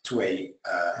to a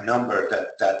number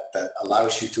that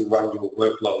allows you to run your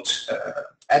workloads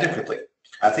adequately.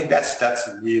 I think that's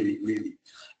really, really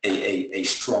a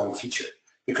strong feature,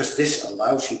 because this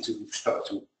allows you to start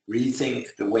to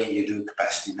rethink the way you do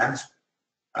capacity management,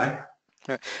 right?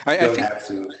 Yeah. I think, have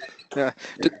to. Yeah.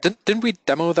 Didn't we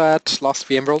demo that last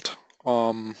VMworld?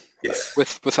 Yes.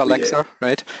 With Alexa,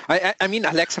 right? I mean,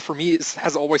 Alexa for me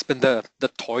has always been the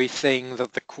toy thing,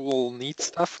 the cool, neat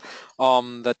stuff.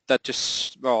 That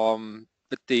just I'm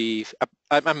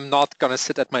not gonna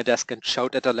sit at my desk and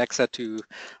shout at Alexa to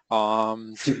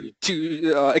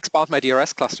expand my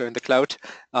DRS cluster in the cloud.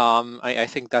 I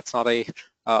think that's not a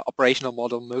operational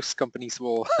model most companies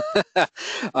will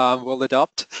will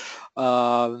adopt.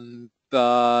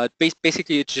 But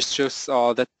basically, it just shows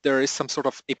that there is some sort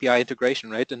of API integration,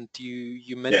 right? And you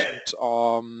Yeah, mentioned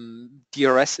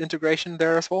DRS integration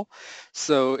there as well.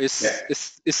 So yeah.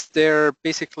 is there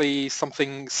basically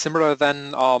something similar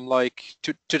then? Like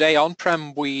today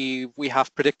on-prem, we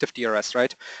have predictive DRS,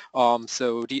 right?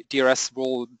 So DRS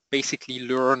will basically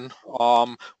learn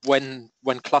when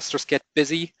clusters get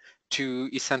busy to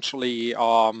essentially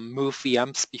move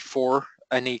VMs before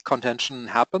any contention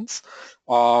happens.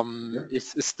 Mhm.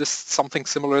 Is this something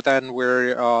similar then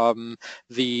where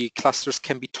the clusters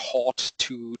can be taught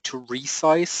to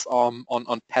resize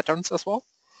on patterns as well?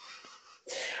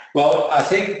 Well, I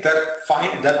think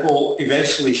that will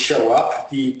eventually show up.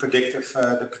 The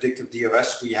predictive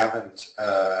DRS we haven't.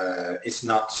 It's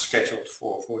not scheduled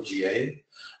for GA,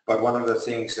 but one of the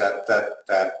things that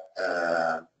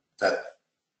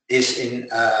is in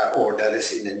or that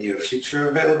is in the near future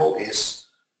available is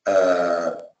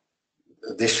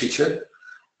this feature,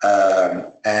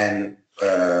 and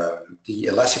the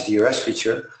elastic DRS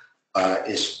feature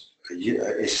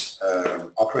is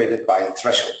operated by a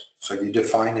threshold. So you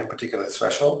define a particular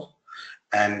threshold,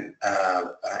 and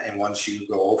once you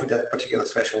go over that particular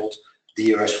threshold,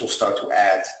 DRS will start to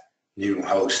add new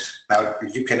hosts. Now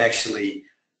you can actually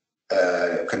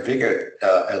configure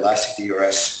elastic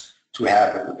DRS to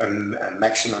have a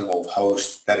maximum of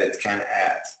hosts that it can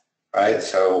add, right?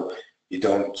 So you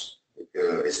don't.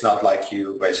 It's not like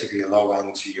you basically log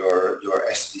on to your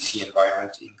SDC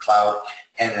environment in cloud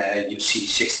and you see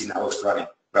 16 hosts running,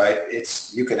 right?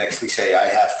 You can actually say I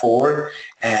have 4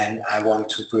 and I want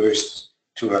to burst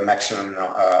to a maximum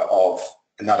of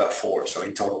another 4, so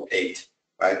in total 8,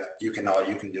 right? You can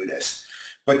do this,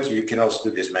 but you can also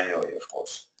do this manually, of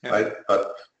course, yeah. Right?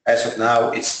 But as of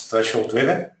now, it's threshold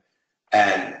driven,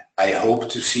 and I hope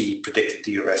to see predicted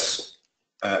DRS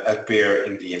appear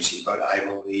in VMC, but I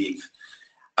believe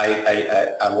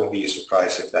I won't be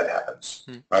surprised if that happens,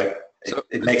 right?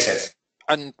 It makes sense.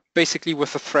 And basically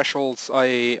with the thresholds,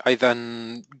 I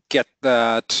then get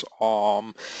that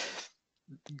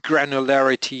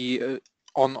granularity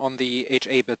on the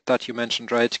HA bit that you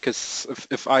mentioned, right? Because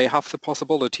if I have the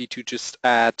possibility to just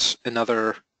add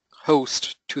another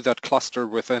host to that cluster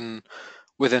within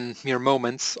mere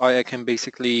moments, I can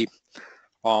basically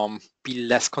be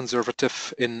less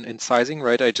conservative in sizing,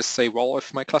 right? I just say, well,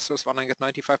 if my cluster is running at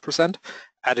 95%,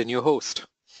 add a new host.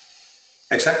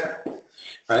 Exactly,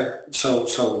 right? So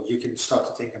you can start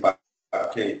to think about,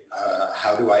 okay,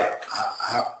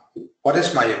 what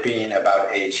is my opinion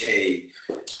about HA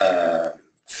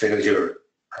failure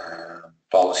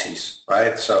policies,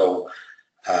 right? So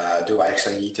do I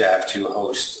actually need to have 2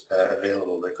 hosts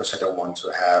available because I don't want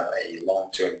to have a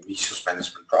long-term resource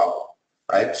management problem,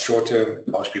 right? Short-term,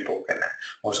 most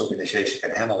organizations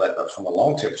can handle that, but from a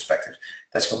long-term perspective,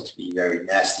 that's going to be very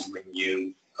nasty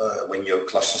when your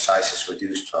cluster size is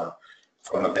reduced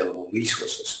from available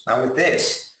resources. Now with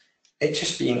this, it's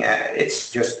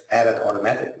just added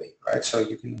automatically, right? So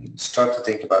you can start to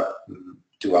think about,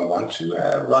 do I want to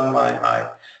run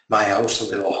my host a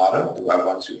little hotter? Do I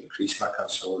want to increase my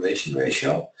consolidation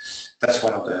ratio? That's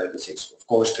one of the things. Of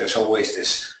course, there's always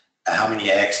this, how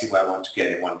many eggs do I want to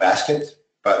get in one basket?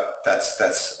 But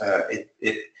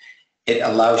it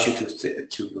allows you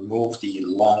to remove the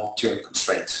long-term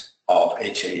constraints of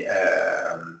HA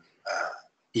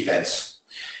events.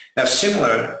 Now,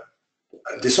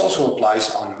 this also applies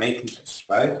on maintenance,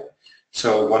 right?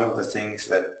 So one of the things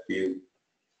that you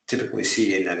typically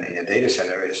see in a data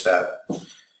center is that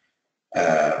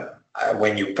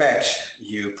when you patch,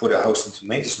 you put a host into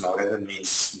maintenance mode, and that means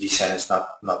vSAN is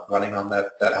not running on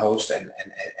that host, and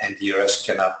DRS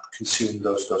cannot consume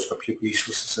those compute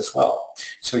resources as well.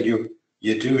 So you're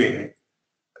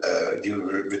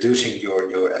reducing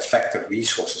your effective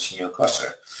resources in your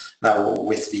cluster. Now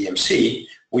with VMC,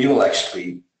 we will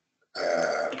actually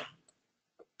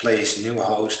place new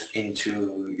hosts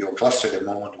into your cluster the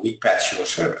moment we patch your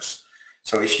service.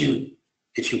 So if you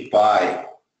buy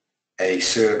a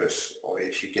service, or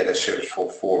if you get a service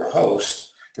for 4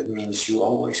 hosts, that means you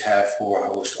always have 4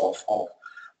 hosts of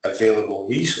available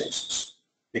resources.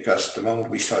 Because the moment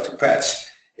we start to patch,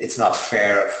 it's not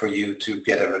fair for you to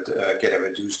get a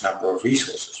reduced number of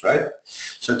resources, right?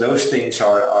 So those things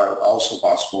are also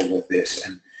possible with this.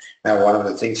 And now one of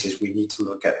the things is we need to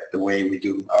look at the way we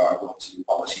do our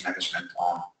policy management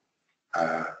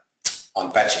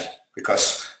on patching,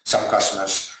 because some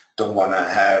customers don't want to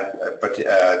have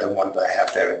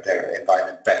their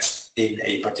environment patched in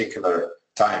a particular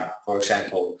time. For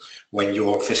example, when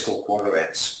your fiscal quarter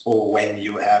ends, or when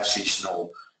you have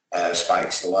seasonal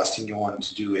spikes. The last thing you want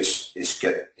to do is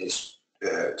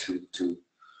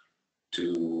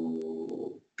to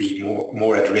be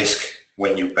more at risk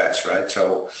when you patch, right?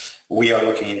 So we are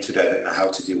looking into that and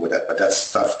how to deal with that. But that's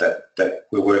stuff that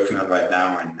we're working on right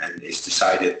now and is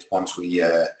decided once we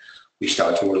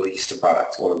start to release the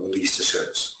product or release the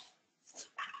service.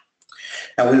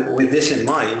 And with this in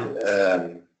mind,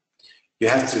 you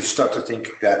have to start to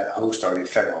think that hosts are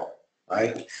ephemeral,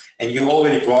 right? And you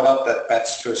already brought up that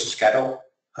patch versus cattle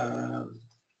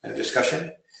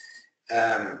discussion.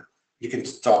 You can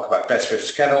talk about patch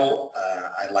versus cattle.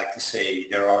 I'd like to say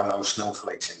there are no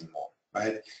snowflakes anymore,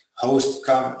 right? Host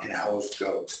come and host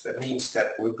goes. That means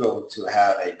that we're going to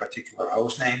have a particular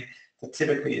host name that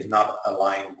typically is not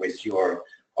aligned with your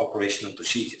operational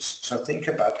procedures. So think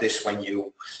about this when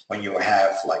you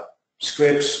have like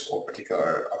scripts or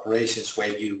particular operations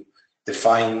where you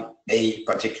define a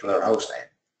particular host name.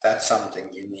 That's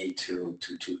something you need to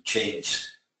change,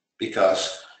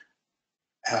 because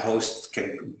a host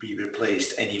can be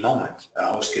replaced any moment.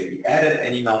 A host can be added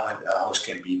any moment. A host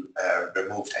can be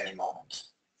removed any moment.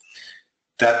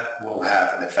 That will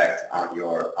have an effect on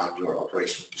your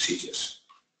operational procedures.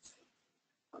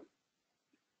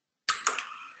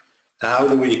 Now, how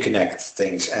do we connect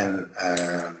things? And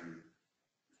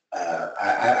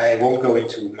I won't go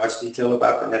into much detail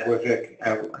about the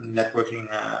networking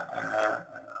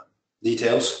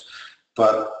details,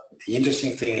 but the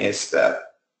interesting thing is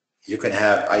that you can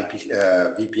have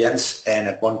VPNs, and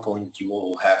at one point you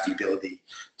will have the ability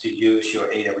to use your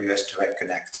AWS Direct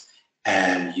Connect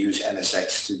and use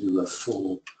NSX to do a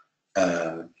full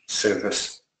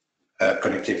service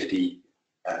connectivity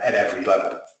at every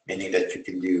level, meaning that you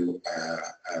can do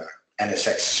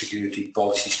NSX security,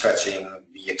 policy stretching,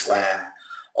 VXLAN,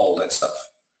 all that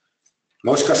stuff.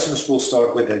 Most customers will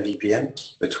start with a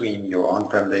VPN between your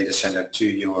on-prem data center to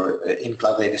your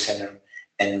in-cloud data center,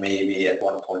 and maybe at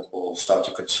one point will start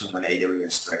to consume an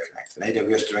AWS Direct Connect. An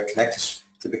AWS Direct Connect is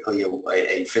typically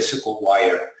a physical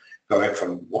wire going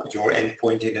from your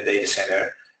endpoint in the data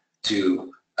center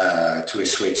to a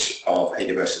switch of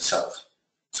AWS itself.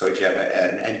 So if you have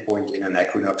an endpoint in an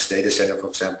Equinox data center, for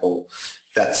example,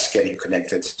 that's getting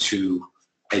connected to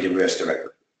AWS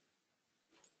directly.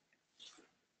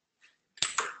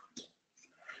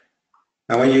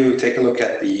 Now, when you take a look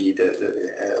at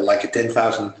like a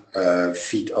 10,000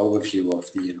 feet overview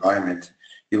of the environment,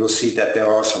 you will see that there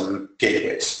are some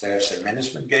gateways. There's a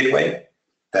management gateway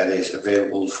that is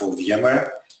available for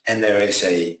VMware, and there is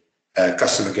a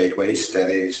customer gateways that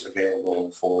is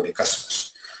available for the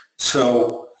customers.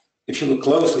 So if you look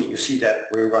closely, you see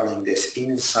that we're running this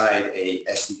inside a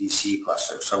SDDC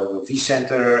cluster. So your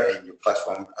vCenter and your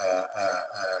platform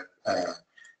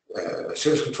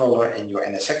service controller and your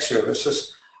NSX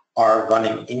services are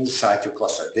running inside your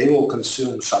cluster. They will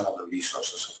consume some of the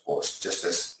resources, of course, just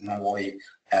as normally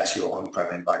as your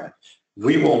on-prem environment.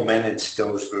 We will manage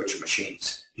those virtual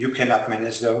machines. You cannot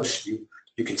manage those. You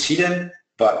can see them,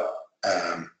 but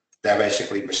they're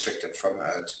basically restricted from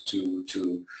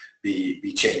to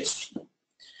be changed.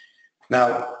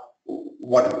 Now,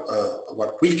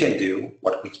 what we can do,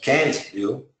 what we can't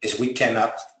do, is we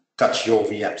cannot touch your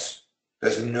VMs.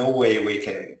 There's no way we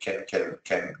can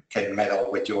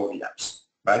meddle with your VMs,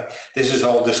 right? This is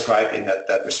all described in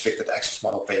that restricted access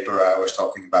model paper I was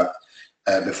talking about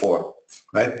before,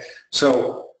 right?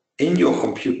 So in your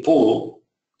compute pool,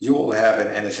 you will have an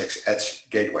NSX Edge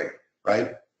gateway,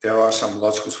 right? There are some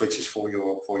logical switches for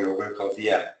your workload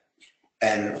VM,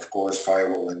 and of course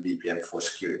firewall and VPN for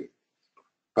security.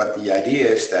 But the idea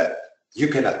is that you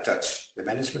cannot touch the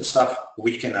management stuff.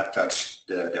 We cannot touch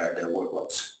their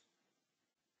workloads.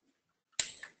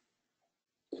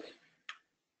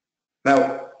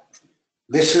 Now,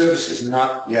 this service is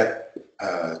not yet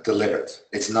delivered.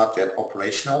 It's not yet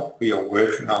operational. We are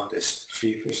working on this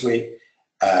feverishly.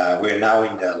 We're now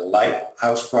in the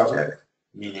Lighthouse project,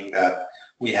 meaning that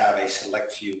we have a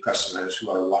select few customers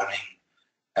who are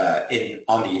running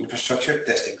on the infrastructure,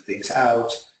 testing things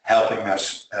out, helping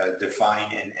us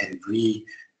define and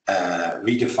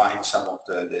redefine some of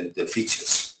the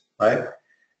features, right?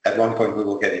 At one point we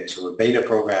will get into a beta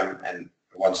program, and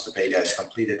once the beta is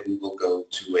completed, we will go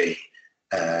to a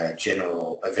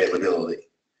general availability.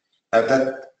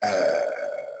 Now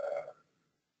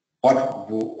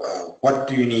what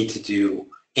do you need to do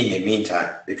in the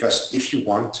meantime? Because if you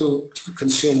want to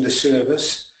consume the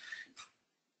service,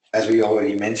 as we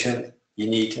already mentioned, you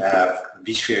need to have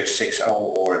vSphere 6.0,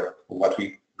 or what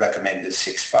we recommend is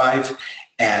 6.5,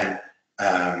 and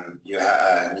you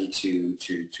need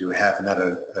to have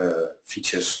another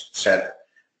features set,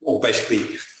 or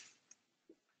basically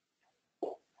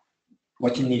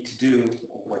what you need to do,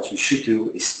 or what you should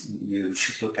do, is you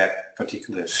should look at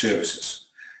particular services.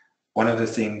 One of the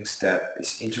things that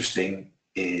is interesting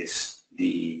is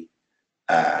the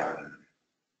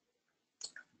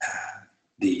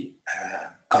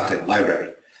content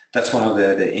library. That's one of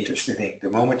the interesting things. The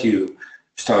moment you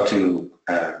start to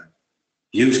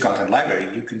use content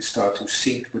library, you can start to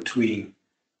sync between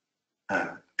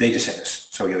data centers.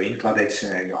 So your in-cloud data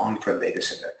center and your on-prem data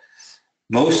center.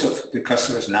 Most of the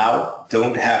customers now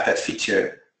don't have that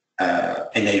feature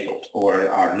enabled or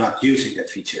are not using that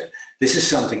feature. This is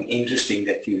something interesting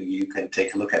that you can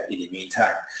take a look at in the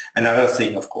meantime. Another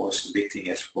thing, of course, the big thing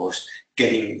is, of course,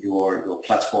 getting your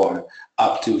platform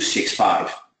up to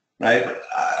 6.5, right?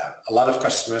 A lot of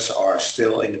customers are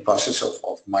still in the process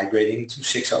of migrating to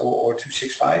 6.0 or to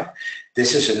 6.5.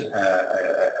 This is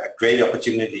a great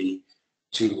opportunity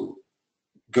to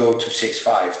go to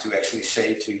 6.5, to actually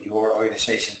say to your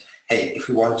organization, hey, if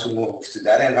we want to move to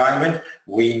that environment,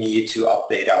 we need to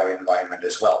update our environment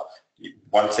as well.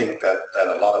 One thing that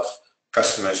a lot of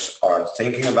customers are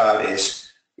thinking about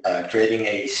is creating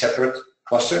a separate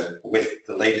cluster with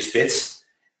the latest bits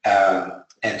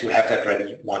and to have that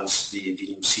ready once the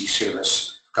VMC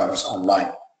service comes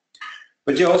online.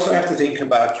 But you also have to think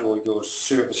about your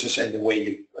services and the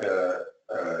way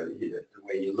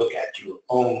you look at your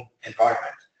own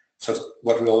environment. So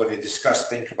what we already discussed,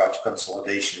 think about your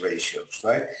consolidation ratios,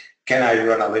 right? Can I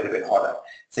run a little bit hotter?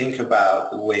 Think about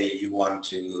the way you want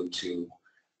to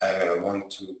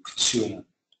consume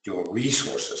your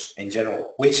resources in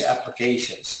general. Which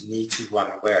applications need to run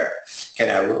where?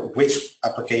 Which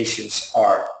applications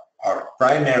are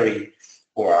primary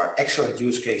or are excellent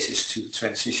use cases to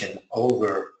transition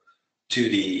over to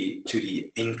the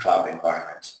in-cloud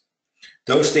environment?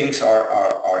 Those things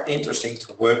are interesting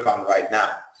to work on right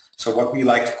now. So what we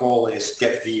like to call is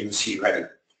get VMC ready.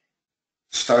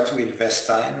 Start to invest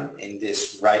time in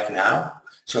this right now,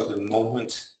 so the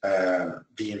moment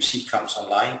VMC comes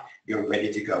online, you're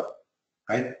ready to go,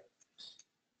 right?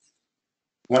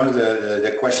 One of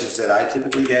the questions that I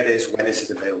typically get is, when is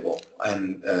it available?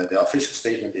 And the official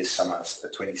statement is summer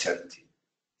 2017.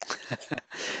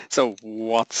 So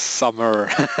what's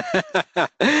summer?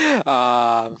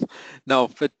 No,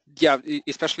 but yeah,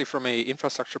 especially from a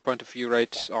infrastructure point of view,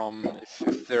 right?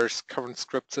 If there's current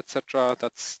scripts, etc.,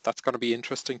 that's going to be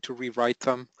interesting to rewrite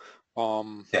them.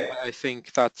 Yeah. I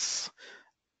think that's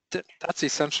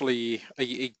essentially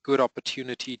a good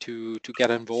opportunity to get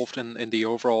involved in the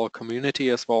overall community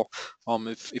as well.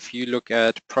 If you look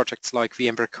at projects like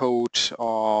VMware Code,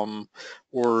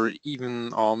 or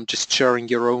even just sharing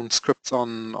your own scripts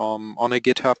on a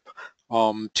GitHub,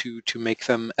 to make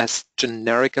them as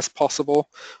generic as possible,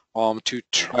 to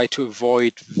try to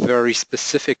avoid very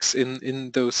specifics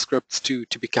in those scripts to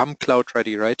become cloud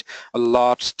ready, right? A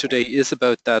lot today is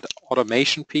about that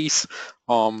automation piece,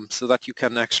 so that you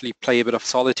can actually play a bit of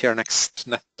solitaire next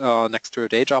to a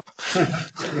day job.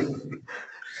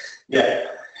 Yeah,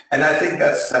 and I think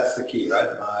that's the key,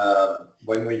 right?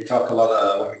 When we talk to a lot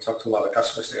of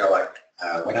customers, they are like,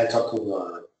 when I talk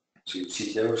to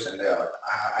CTOs, and they're like,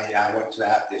 I want to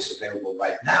have this available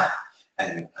right now.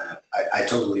 And I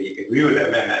totally agree with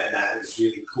them, and it's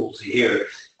really cool to hear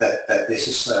that this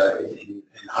is in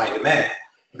high demand.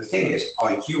 The thing is,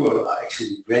 are you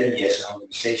actually ready as an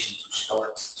organization to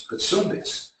start to consume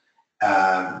this?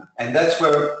 And that's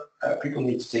where people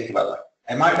need to think about, like,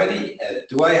 am I ready?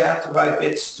 Do I have the right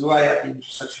bits? Do I have the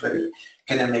infrastructure ready?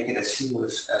 Can I make it as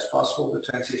seamless as possible, the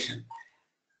transition?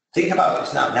 Think about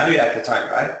this now. Now you have the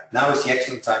time, right? Now is the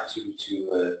excellent time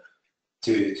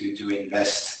to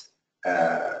invest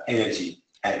energy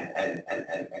and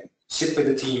sit with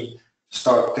the team,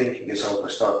 start thinking this over,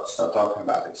 start talking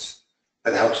about this.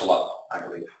 That helps a lot, I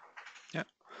believe. Yeah,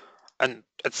 and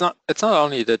it's not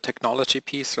only the technology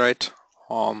piece, right?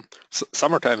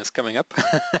 Summertime is coming up.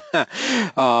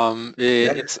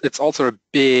 It's also a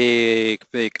big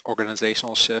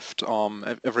organizational shift.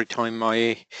 Every time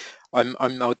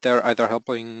I'm out there either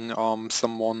helping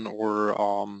someone or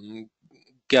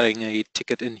getting a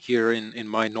ticket in here in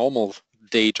my normal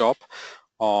day job,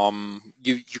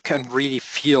 you can really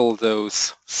feel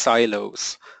those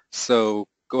silos. So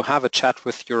go have a chat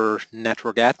with your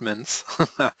network admins,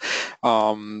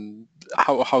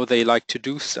 how they like to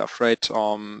do stuff, right?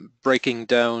 Breaking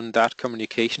down that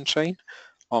communication chain,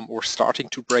 or starting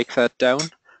to break that down,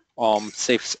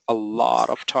 saves a lot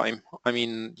of time. I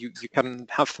mean, you can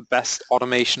have the best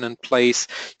automation in place,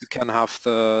 you can have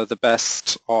the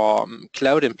best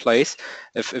cloud in place.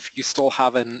 If you still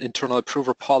have an internal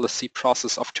approval policy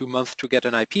process of 2 months to get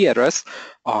an IP address,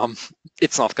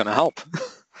 it's not going to help.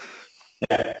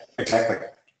 Yeah, exactly.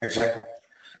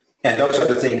 And those are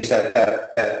the things that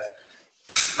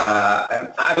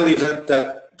I believe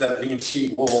that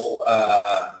VMC will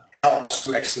help us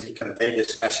to actually convey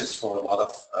this message for a lot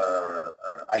of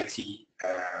IT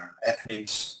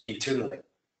admins internally.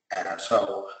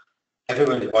 So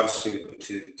everybody wants to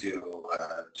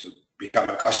become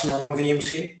a customer of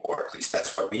VMC, or at least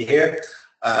that's what we hear.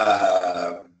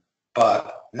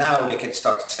 But now they can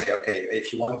start to say, okay,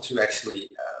 if you want to actually,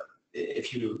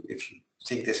 if you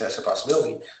think this as a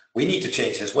possibility, we need to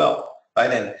change as well,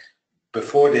 right? And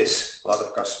before this, a lot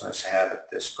of customers had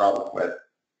this problem with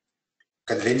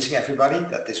convincing everybody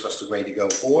that this was the way to go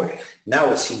forward.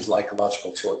 Now it seems like a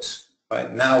logical choice,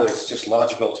 right? Now it's just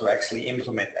logical to actually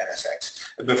implement NSX.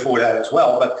 Before that as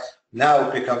well, but now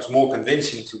it becomes more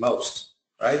convincing to most,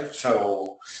 right?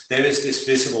 So there is this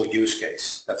visible use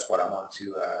case. That's what I want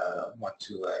to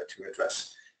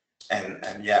address.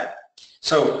 And yeah,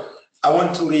 so I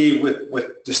want to leave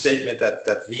with the statement that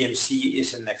VMC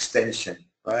is an extension,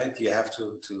 right? You have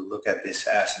to look at this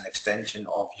as an extension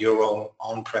of your own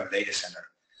on-prem data center.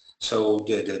 So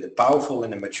the powerful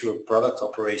and the mature product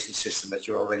operation system that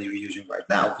you're already using right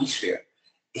now, vSphere,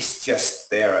 is just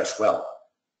there as well,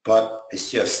 but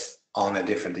it's just on a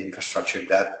different infrastructure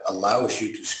that allows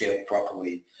you to scale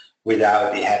properly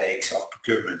without the headaches of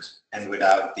procurement and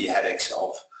without the headaches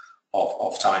of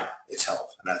time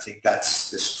itself. And I think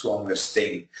that's the strongest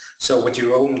thing. So with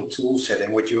your own tool set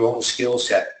and with your own skill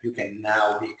set, you can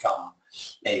now become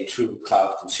a true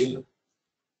cloud consumer.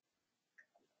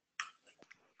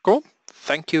 Cool.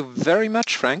 Thank you very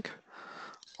much, Frank.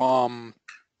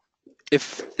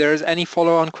 If there's any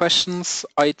follow-on questions,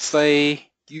 I'd say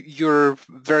you're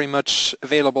very much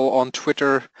available on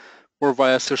Twitter or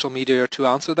via social media to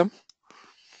answer them.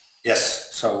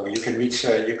 Yes, so you can reach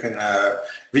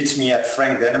me at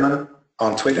Frank Denneman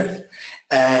on Twitter,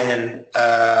 and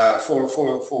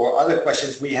for other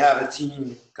questions, we have a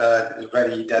team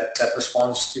ready that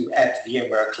responds to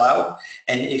 @VMware Cloud,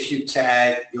 and if you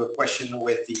tag your question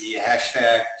with the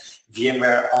hashtag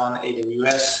VMware on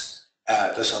AWS,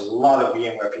 there's a lot of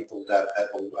VMware people that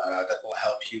will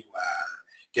help you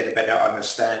get a better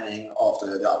understanding of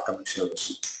the upcoming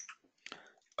service.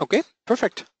 Okay,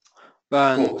 perfect.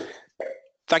 Cool.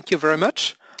 Thank you very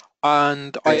much.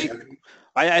 And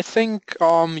I think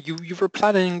you were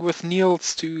planning with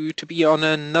Niels to be on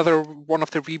another one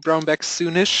of the vBrownBags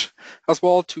soonish as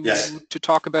well to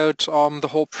talk about the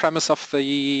whole premise of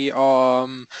the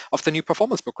new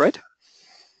performance book, right?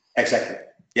 Exactly.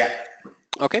 Yeah.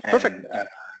 Okay, perfect. And,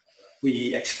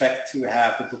 we expect to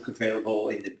have the book available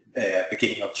in the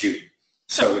beginning of June,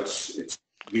 so it's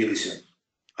really soon.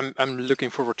 I'm looking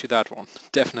forward to that one,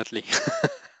 definitely.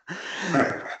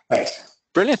 Thanks.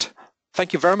 Brilliant.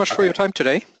 Thank you very much for your time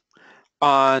today.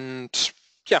 And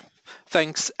yeah,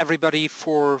 thanks everybody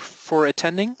for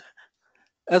attending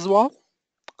as well.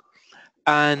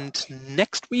 And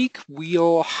next week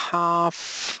we'll have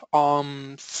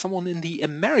someone in the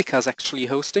Americas actually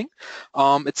hosting.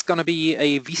 It's going to be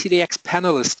a VCDX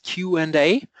panelist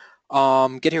Q&A.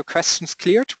 Get your questions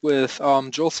cleared with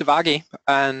Joel Sivagi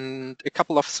and a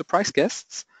couple of surprise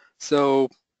guests. So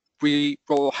we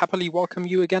will happily welcome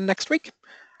you again next week.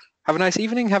 Have a nice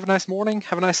evening, have a nice morning,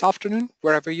 have a nice afternoon,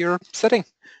 wherever you're sitting.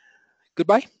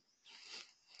 Goodbye.